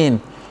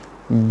therein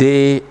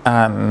day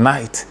and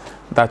night,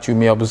 that you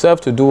may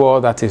observe to do all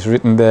that is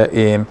written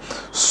therein.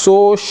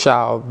 So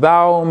shalt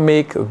thou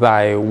make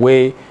thy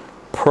way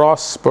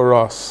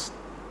prosperous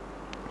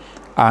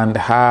and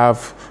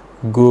have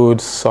good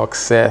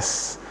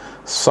success.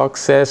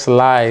 Success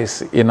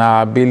lies in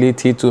our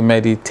ability to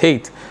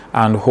meditate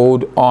and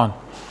hold on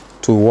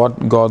to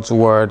what God's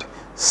word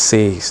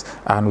says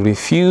and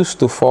refuse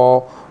to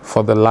fall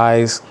for the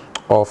lies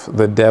of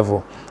the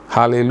devil.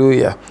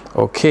 Hallelujah.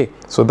 Okay,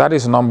 so that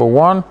is number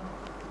 1.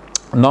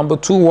 Number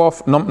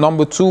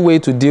 2 way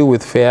to deal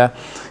with fear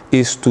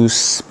is to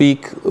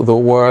speak the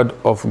word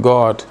of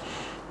God.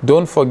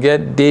 Don't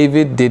forget,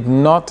 David did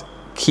not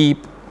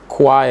keep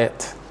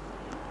quiet.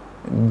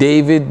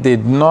 David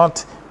did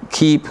not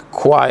keep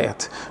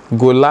quiet.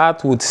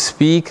 Goliath would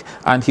speak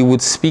and he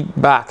would speak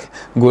back.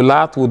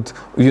 Goliath would,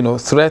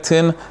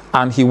 threaten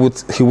and he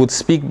would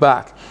speak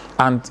back.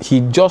 And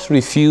he just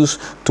refused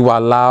to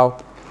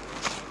allow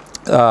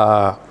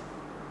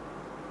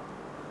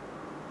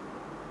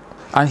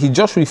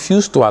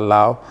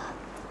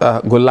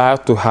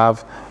Goliath to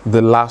have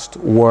the last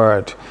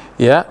word.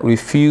 Yeah,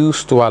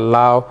 refused to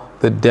allow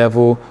the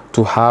devil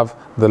to have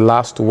the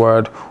last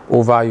word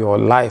over your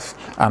life.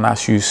 And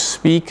as you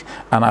speak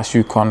and as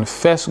you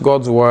confess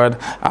God's word,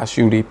 as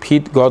you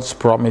repeat God's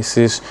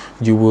promises,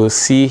 you will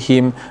see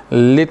him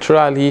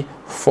literally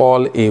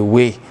fall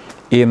away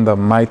in the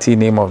mighty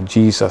name of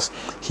Jesus.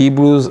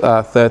 Hebrews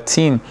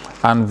 13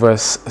 and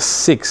verse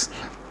 6.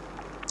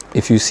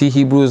 If you see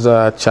Hebrews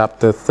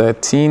chapter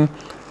 13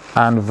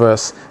 and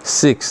verse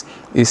 6,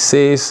 it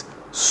says,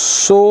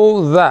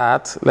 so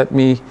that, let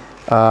me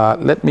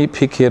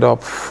pick it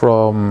up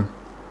from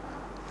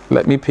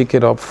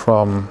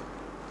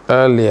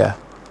earlier.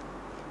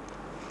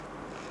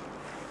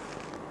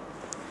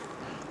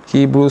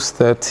 Hebrews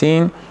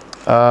 13,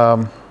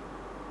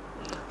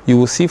 you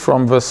will see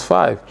from verse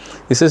 5.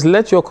 It says,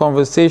 let your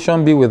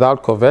conversation be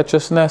without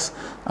covetousness,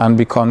 and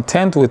be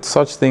content with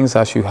such things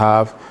as you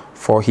have,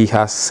 for he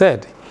has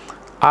said,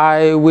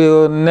 I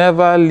will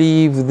never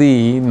leave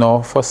thee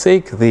nor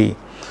forsake thee.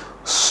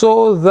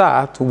 So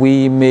that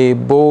we may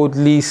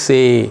boldly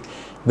say,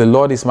 the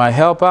Lord is my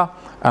helper,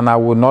 and I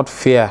will not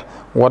fear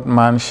what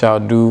man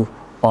shall do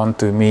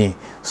unto me.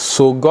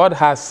 So God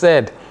has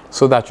said,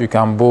 so that you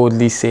can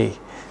boldly say.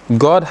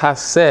 God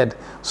has said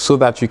so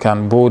that you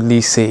can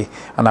boldly say.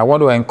 And I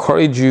want to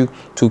encourage you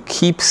to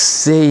keep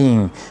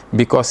saying,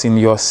 because in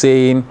your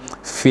saying,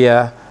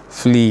 fear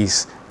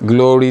flees.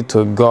 Glory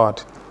to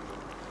God.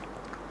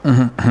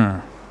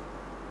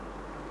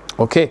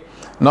 Okay,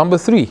 number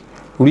 3,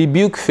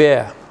 rebuke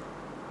fear.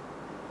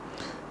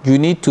 You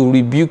need to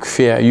rebuke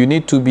fear. You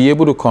need to be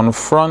able to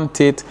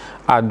confront it,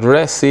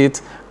 address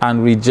it,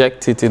 and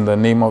reject it in the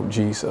name of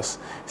Jesus.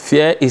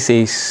 Fear is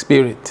a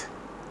spirit.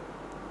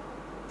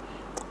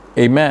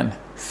 Amen.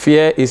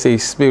 Fear is a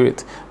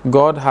spirit.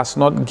 God has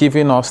not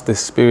given us the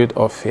spirit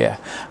of fear.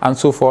 And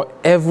so for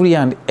every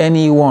and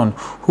anyone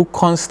who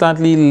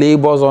constantly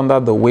labors under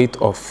the weight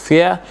of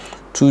fear,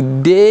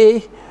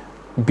 today,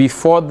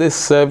 before this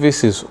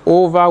service is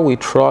over, we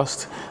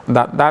trust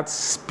that that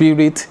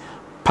spirit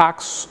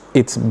packs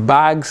its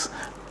bags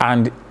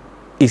and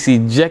is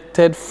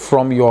ejected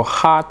from your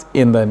heart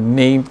in the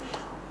name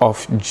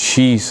of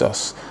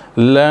Jesus.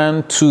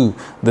 Learn to,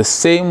 the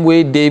same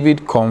way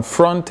David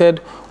confronted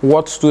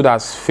what stood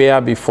as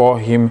fear before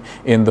him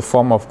in the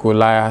form of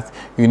Goliath,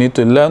 you need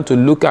to learn to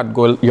look at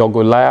your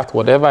Goliath,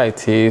 whatever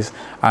it is,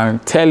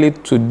 and tell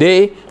it,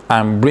 today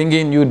I'm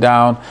bringing you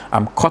down,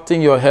 I'm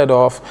cutting your head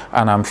off,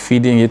 and I'm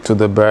feeding it to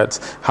the birds.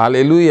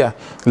 Hallelujah.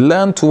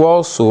 Learn to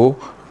also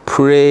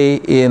pray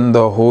in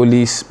the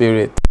Holy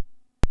Spirit.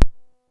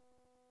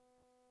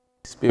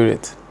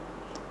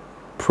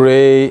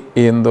 Pray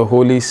in the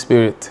Holy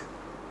Spirit.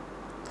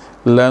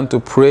 Learn to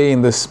pray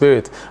in the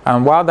Spirit.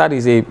 And while that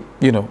is a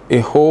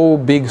whole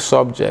big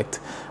subject,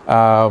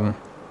 the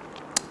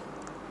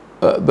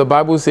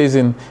Bible says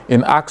in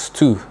Acts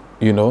 2,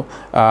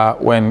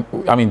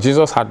 when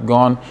Jesus had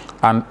gone,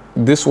 and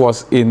this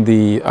was in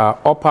the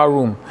upper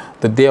room,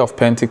 the day of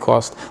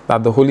Pentecost,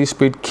 that the Holy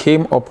Spirit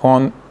came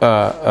upon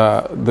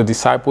the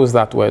disciples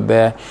that were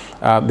there.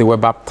 They were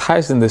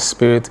baptized in the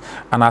Spirit,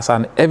 and as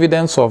an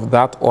evidence of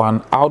that, or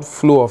an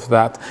outflow of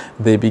that,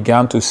 they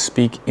began to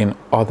speak in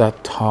other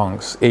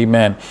tongues.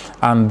 Amen.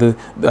 And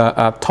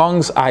the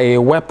tongues are a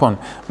weapon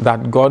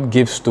that God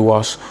gives to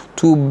us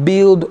to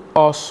build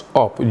us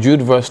up.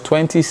 Jude verse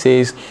 20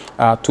 says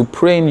to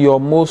pray in your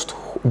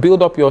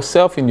build up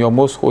yourself in your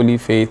most holy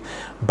faith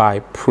by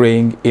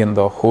praying in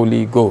the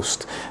Holy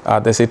Ghost.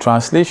 There's a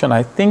translation,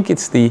 I think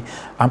it's the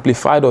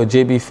Amplified or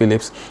J.B.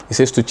 Phillips. It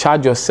says to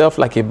charge yourself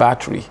like a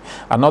battery.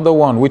 Another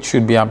one, which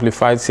should be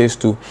amplified, says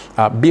to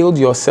build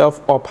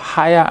yourself up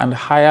higher and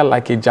higher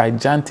like a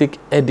gigantic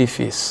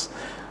edifice.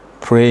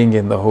 Praying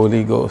in the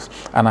Holy Ghost.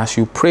 And as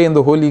you pray in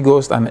the Holy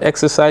Ghost and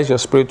exercise your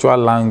spiritual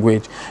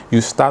language,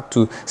 you start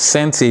to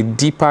sense a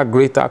deeper,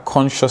 greater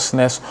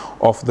consciousness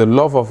of the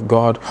love of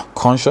God,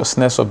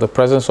 consciousness of the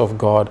presence of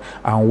God,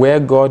 and where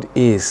God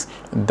is,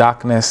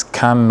 darkness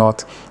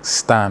cannot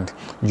stand.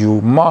 You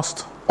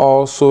must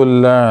also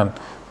learn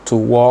to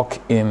walk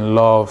in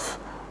love.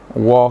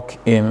 Walk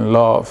in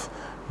love.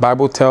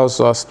 Bible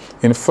tells us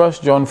in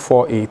 1 John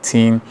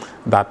 4:18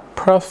 that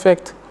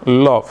perfect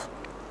love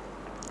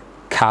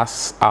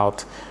casts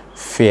out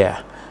fear.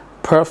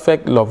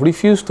 Perfect love.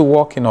 Refuse to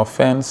walk in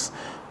offense.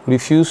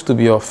 Refuse to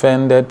be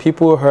offended.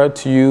 People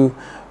hurt you,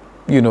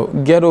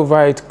 get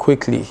over it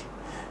quickly.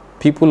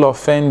 People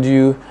offend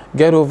you,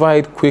 get over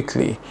it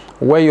quickly.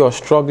 Where you're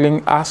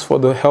struggling, ask for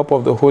the help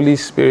of the Holy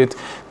Spirit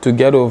to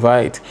get over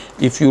it.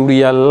 If you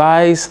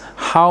realize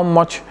how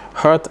much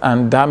hurt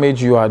and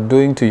damage you are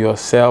doing to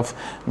yourself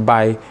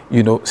by,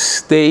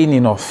 staying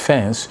in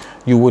offense,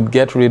 you would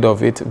get rid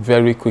of it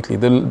very quickly.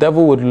 The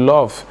devil would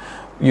love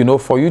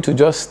for you to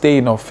just stay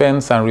in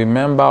offense and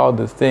remember all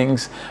the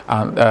things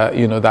and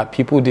that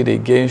people did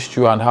against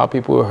you and how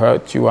people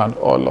hurt you and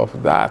all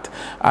of that,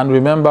 and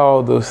remember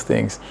all those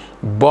things.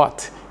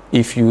 But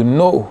if you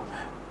know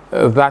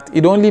that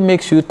it only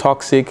makes you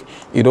toxic,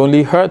 it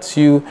only hurts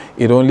you,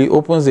 it only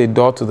opens a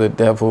door to the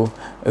devil,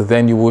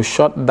 then you will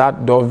shut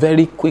that door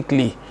very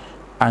quickly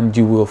and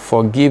you will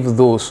forgive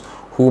those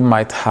who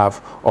might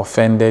have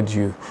offended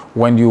you.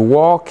 When you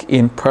walk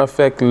in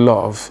perfect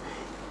love,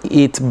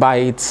 it by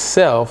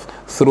itself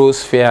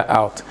throws fear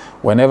out.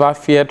 Whenever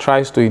fear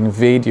tries to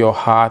invade your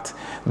heart,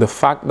 the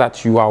fact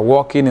that you are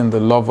walking in the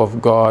love of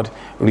God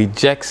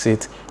rejects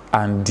it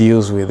and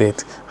deals with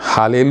it.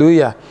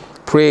 Hallelujah.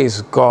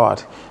 Praise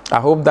God. I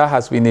hope that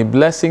has been a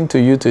blessing to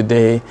you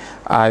today.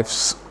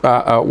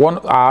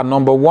 Our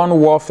number one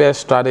warfare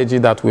strategy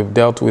that we've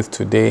dealt with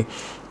today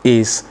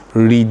is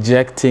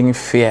rejecting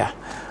fear.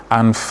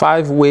 And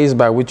 5 ways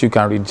by which you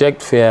can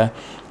reject fear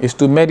is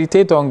to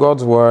meditate on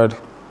God's word,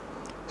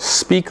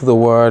 speak the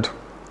word,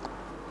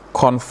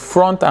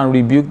 confront and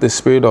rebuke the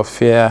spirit of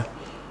fear,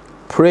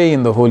 pray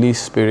in the Holy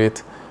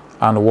Spirit,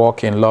 and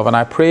walk in love. And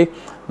I pray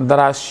that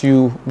as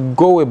you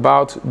go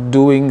about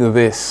doing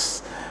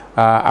this,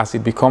 as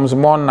it becomes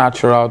more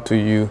natural to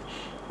you,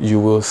 you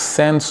will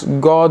sense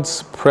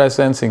God's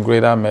presence in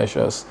greater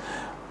measures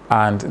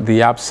and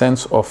the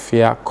absence of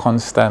fear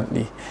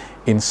constantly,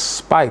 in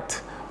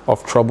spite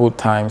of troubled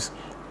times,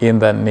 in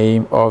the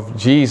name of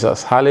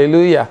Jesus.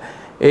 Hallelujah.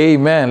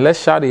 Amen.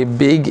 Let's shout a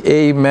big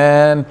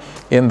amen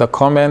in the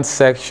comment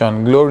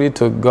section. Glory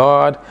to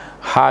God.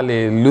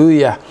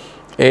 Hallelujah.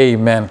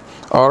 Amen.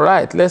 All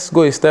right, let's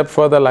go a step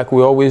further like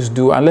we always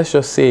do, and let's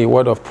just say a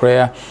word of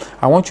prayer.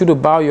 I want you to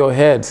bow your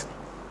heads.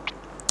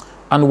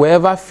 And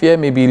wherever fear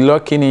may be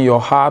lurking in your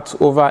heart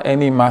over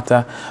any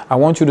matter, I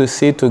want you to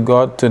say to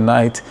God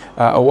tonight,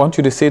 I want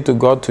you to say to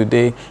God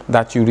today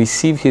that you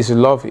receive his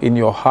love in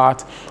your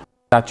heart,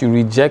 that you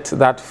reject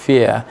that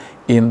fear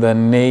in the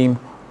name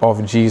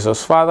of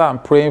Jesus. Father, I'm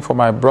praying for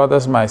my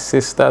brothers, my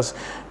sisters,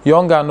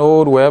 young and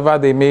old, wherever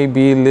they may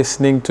be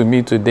listening to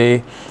me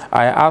today.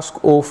 I ask,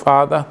 oh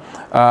Father,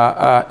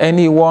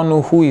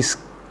 anyone who is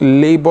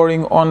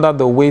laboring under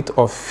the weight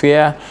of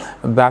fear,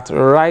 that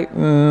right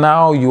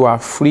now you are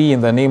free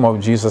in the name of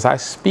Jesus. I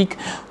speak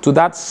to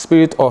that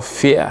spirit of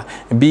fear.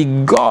 Be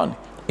gone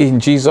in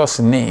Jesus'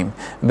 name.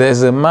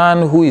 There's a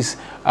man who is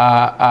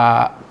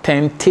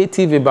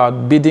tentative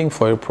about bidding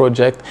for a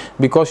project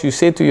because you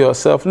say to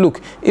yourself, look,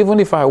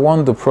 even if I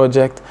want the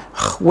project,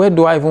 where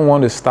do I even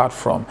want to start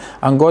from?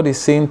 And God is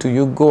saying to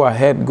you, go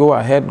ahead, go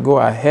ahead, go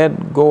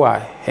ahead, go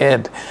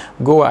ahead,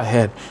 go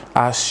ahead.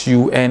 As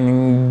you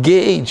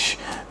engage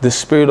the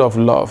spirit of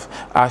love,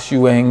 as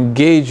you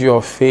engage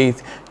your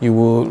faith, you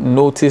will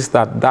notice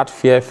that that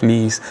fear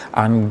flees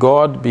and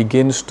God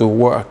begins to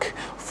work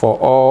for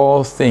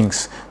all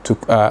things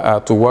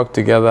to work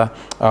together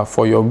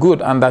for your good,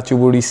 and that you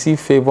will receive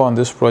favor on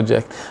this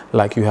project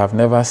like you have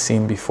never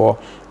seen before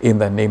in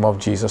the name of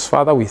Jesus.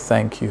 Father, we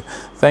thank you.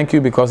 Thank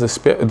you because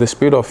the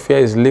spirit of fear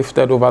is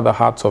lifted over the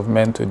hearts of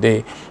men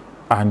today,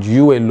 and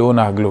you alone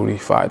are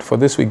glorified. For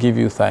this we give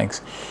you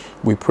thanks.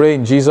 We pray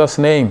in Jesus'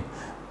 name,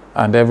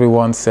 and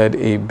everyone said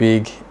a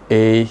big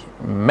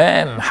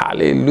amen.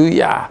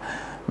 Hallelujah.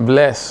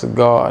 Bless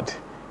God.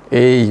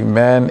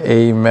 Amen,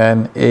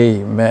 amen,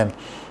 amen.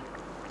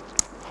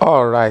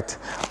 All right.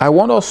 I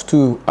want us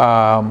to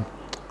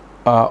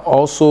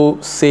also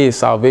say a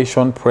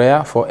salvation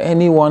prayer for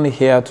anyone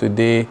here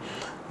today.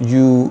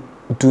 You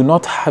do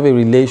not have a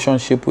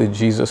relationship with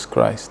Jesus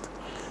Christ.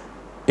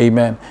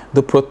 Amen.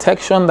 The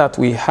protection that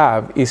we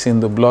have is in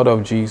the blood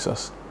of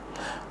Jesus.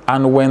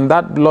 And when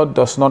that blood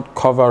does not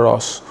cover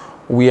us,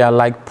 we are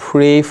like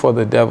prey for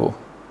the devil.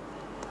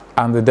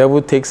 And the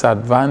devil takes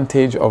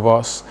advantage of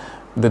us.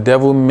 The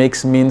devil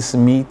makes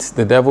mincemeat.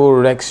 The devil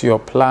wrecks your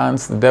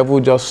plans. The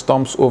devil just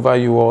stomps over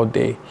you all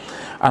day.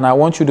 And I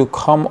want you to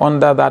come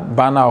under that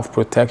banner of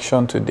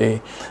protection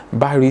today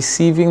by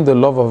receiving the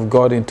love of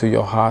God into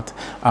your heart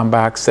and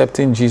by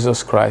accepting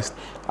Jesus Christ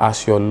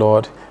as your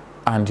Lord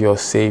and your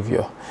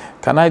Savior.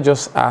 Can I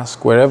just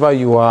ask, wherever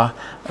you are,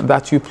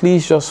 that you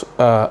please just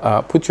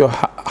put your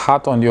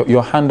hand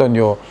on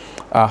your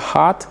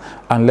heart,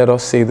 and let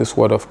us say this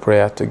word of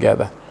prayer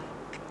together.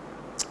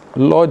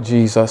 Lord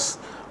Jesus,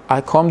 I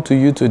come to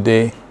you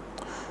today.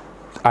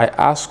 I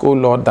ask, oh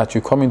Lord, that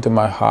you come into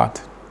my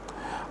heart.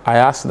 I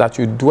ask that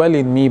you dwell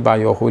in me by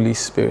your Holy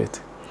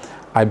Spirit.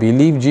 I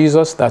believe,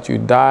 Jesus, that you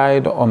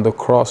died on the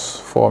cross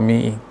for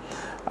me.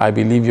 I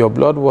believe your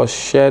blood was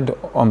shed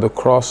on the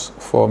cross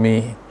for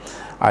me.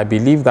 I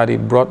believe that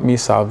it brought me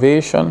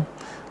salvation,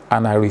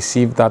 and I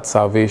received that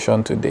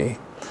salvation today.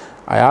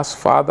 I ask,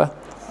 Father,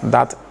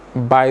 that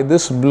by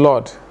this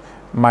blood,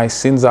 my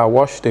sins are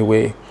washed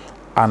away,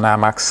 and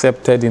I'm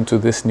accepted into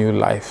this new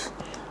life.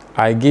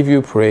 I give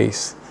you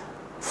praise,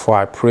 for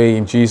I pray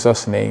in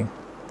Jesus' name.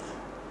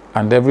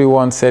 And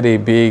everyone said a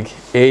big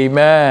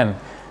amen.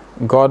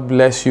 God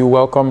bless you.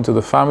 Welcome to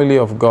the family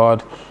of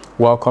God.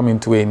 Welcome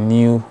into a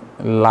new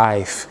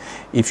life.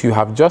 If you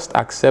have just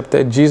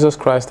accepted Jesus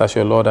Christ as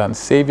your Lord and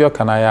Savior,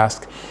 can I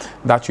ask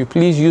that you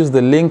please use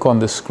the link on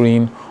the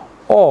screen,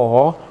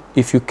 or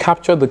if you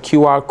capture the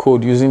QR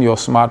code using your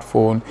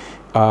smartphone,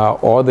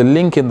 or the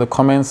link in the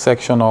comment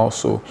section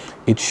also,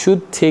 it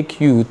should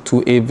take you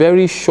to a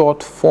very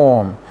short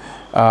form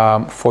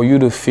for you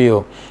to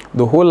fill.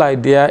 The whole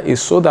idea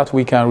is so that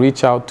we can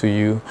reach out to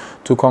you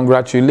to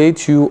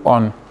congratulate you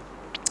on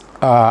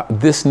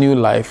this new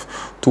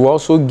life, to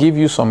also give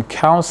you some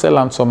counsel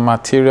and some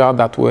material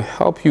that will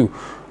help you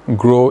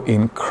grow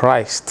in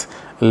Christ,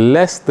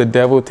 lest the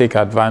devil take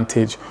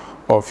advantage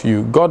of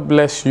you. God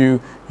bless you.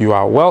 You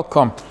are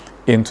welcome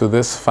into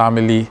this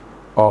family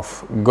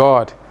of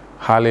God.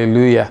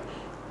 Hallelujah.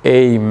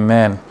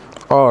 Amen.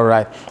 All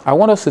right. I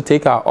want us to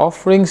take our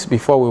offerings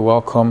before we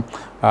welcome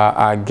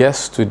our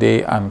guests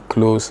today and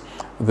close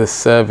the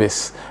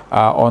service.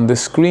 On the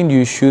screen,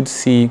 you should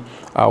see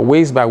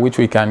ways by which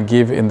we can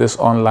give in this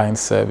online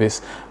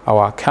service,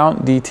 our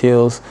account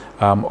details,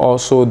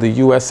 also the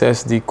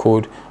USSD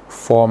code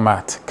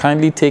format.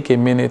 Kindly take a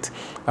minute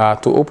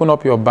to open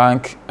up your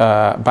bank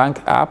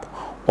app,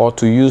 or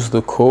to use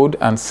the code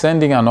and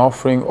sending an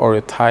offering or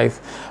a tithe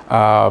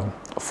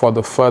for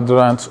the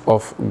furtherance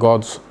of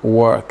God's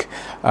work.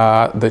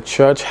 The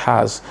church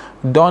has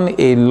done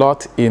a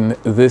lot in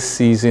this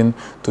season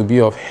to be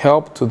of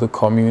help to the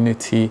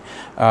community,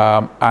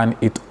 and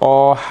it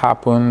all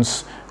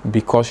happens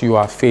because you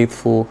are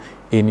faithful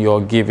in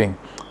your giving.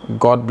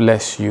 God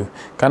bless you.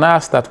 Can I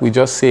ask that we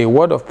just say a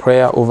word of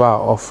prayer over our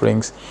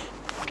offerings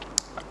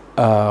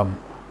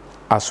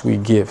as we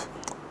give?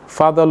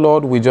 Father,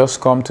 Lord, we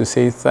just come to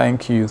say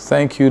thank you.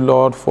 Thank you,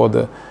 Lord, for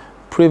the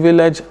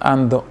privilege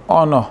and the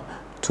honor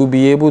to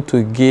be able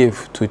to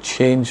give, to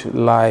change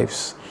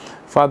lives.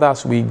 Father,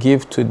 as we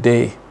give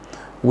today,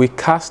 we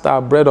cast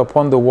our bread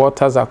upon the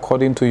waters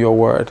according to your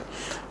word.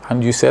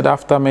 And you said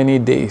after many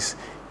days,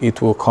 it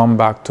will come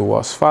back to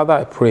us. Father,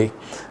 I pray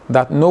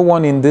that no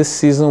one in this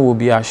season will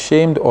be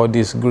ashamed or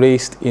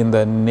disgraced in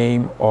the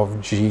name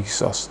of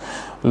Jesus.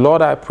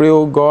 Lord, I pray,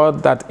 oh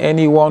God, that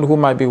anyone who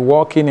might be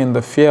walking in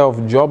the fear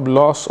of job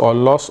loss or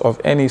loss of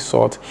any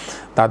sort,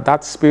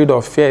 that spirit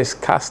of fear is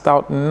cast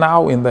out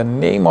now in the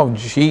name of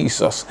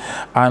Jesus,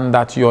 and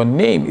that your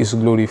name is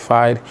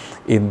glorified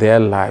in their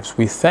lives.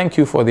 We thank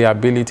you for the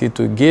ability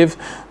to give,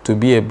 to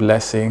be a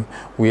blessing.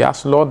 We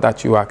ask, Lord,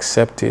 that you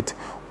accept it.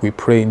 We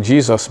pray in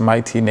Jesus'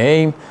 mighty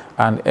name,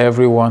 and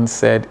everyone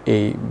said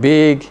a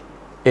big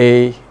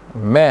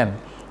amen.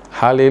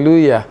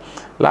 Hallelujah.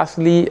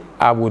 Lastly,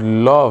 I would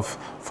love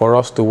for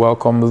us to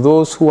welcome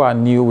those who are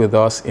new with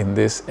us in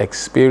this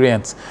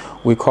experience.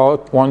 We call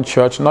One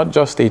Church not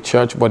just a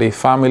church, but a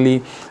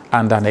family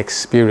and an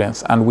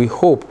experience. And we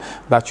hope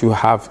that you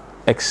have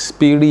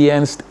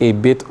experienced a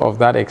bit of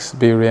that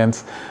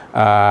experience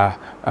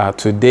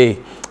today.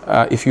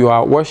 If you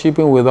are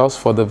worshiping with us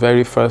for the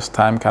very first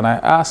time, can I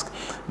ask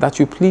that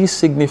you please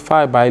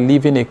signify by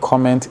leaving a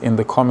comment in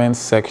the comments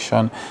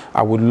section.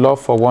 I would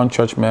love for One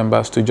Church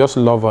members to just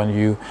love on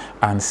you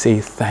and say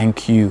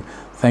thank you.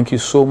 Thank you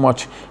so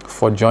much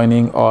for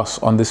joining us.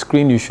 On the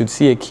screen, you should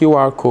see a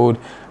QR code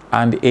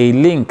and a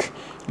link.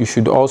 You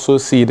should also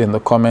see it in the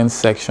comments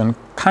section.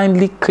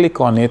 Kindly click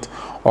on it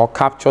or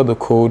capture the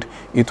code.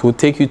 It will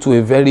take you to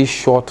a very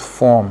short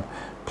form.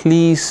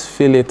 Please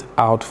fill it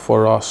out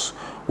for us.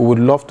 We would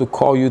love to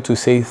call you to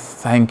say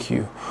thank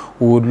you.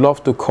 We would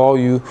love to call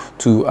you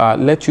to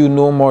let you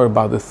know more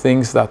about the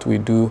things that we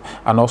do,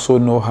 and also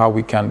know how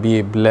we can be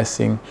a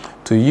blessing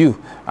to you.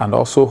 And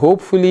also,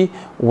 hopefully,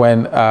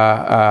 when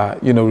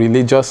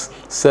religious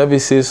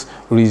services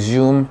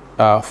resume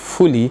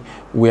fully,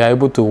 we are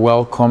able to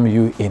welcome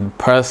you in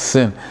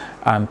person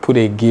and put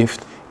a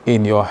gift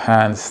in your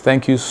hands.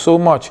 Thank you so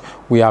much.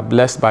 We are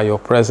blessed by your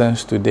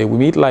presence today. We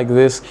meet like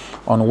this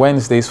on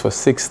Wednesdays for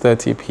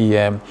 6:30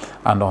 p.m.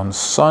 and on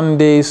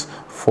Sundays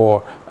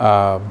for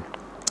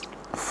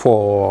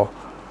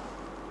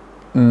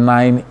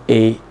 9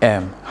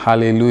 a.m.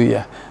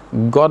 Hallelujah.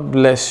 God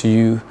bless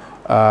you.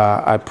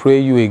 I pray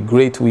you a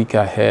great week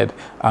ahead,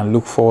 and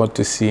look forward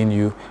to seeing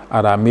you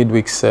at our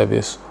midweek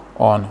service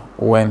on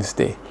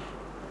Wednesday.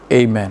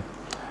 Amen.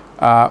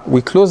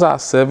 We close our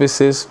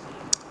services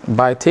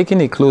by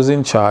taking a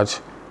closing charge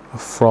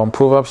from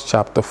Proverbs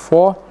chapter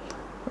 4,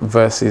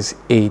 verses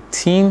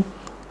 18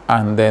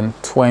 and then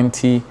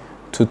 20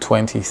 to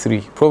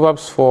 23.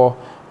 Proverbs 4,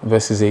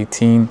 verses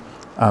 18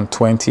 and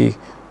 20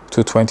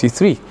 to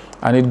 23.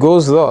 And it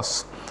goes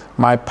thus: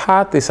 my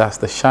path is as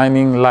the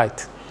shining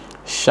light,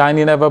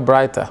 shining ever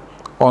brighter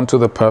unto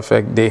the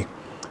perfect day.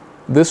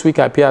 This week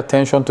I pay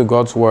attention to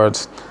God's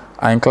words.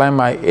 I incline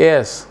my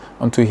ears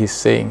unto his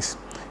sayings.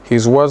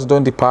 His words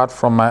don't depart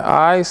from my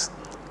eyes.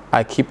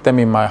 I keep them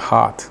in my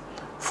heart,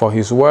 for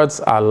his words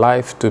are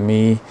life to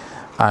me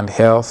and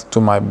health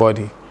to my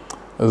body.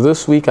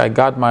 This week I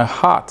guard my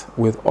heart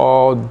with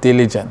all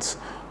diligence,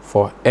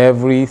 for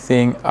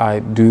everything I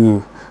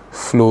do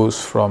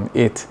flows from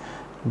it.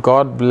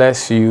 God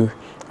bless you.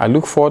 I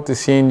look forward to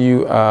seeing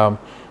you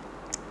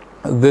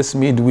this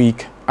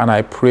midweek, and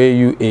I pray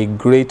you a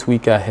great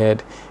week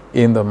ahead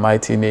in the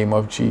mighty name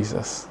of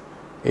Jesus.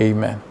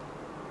 Amen.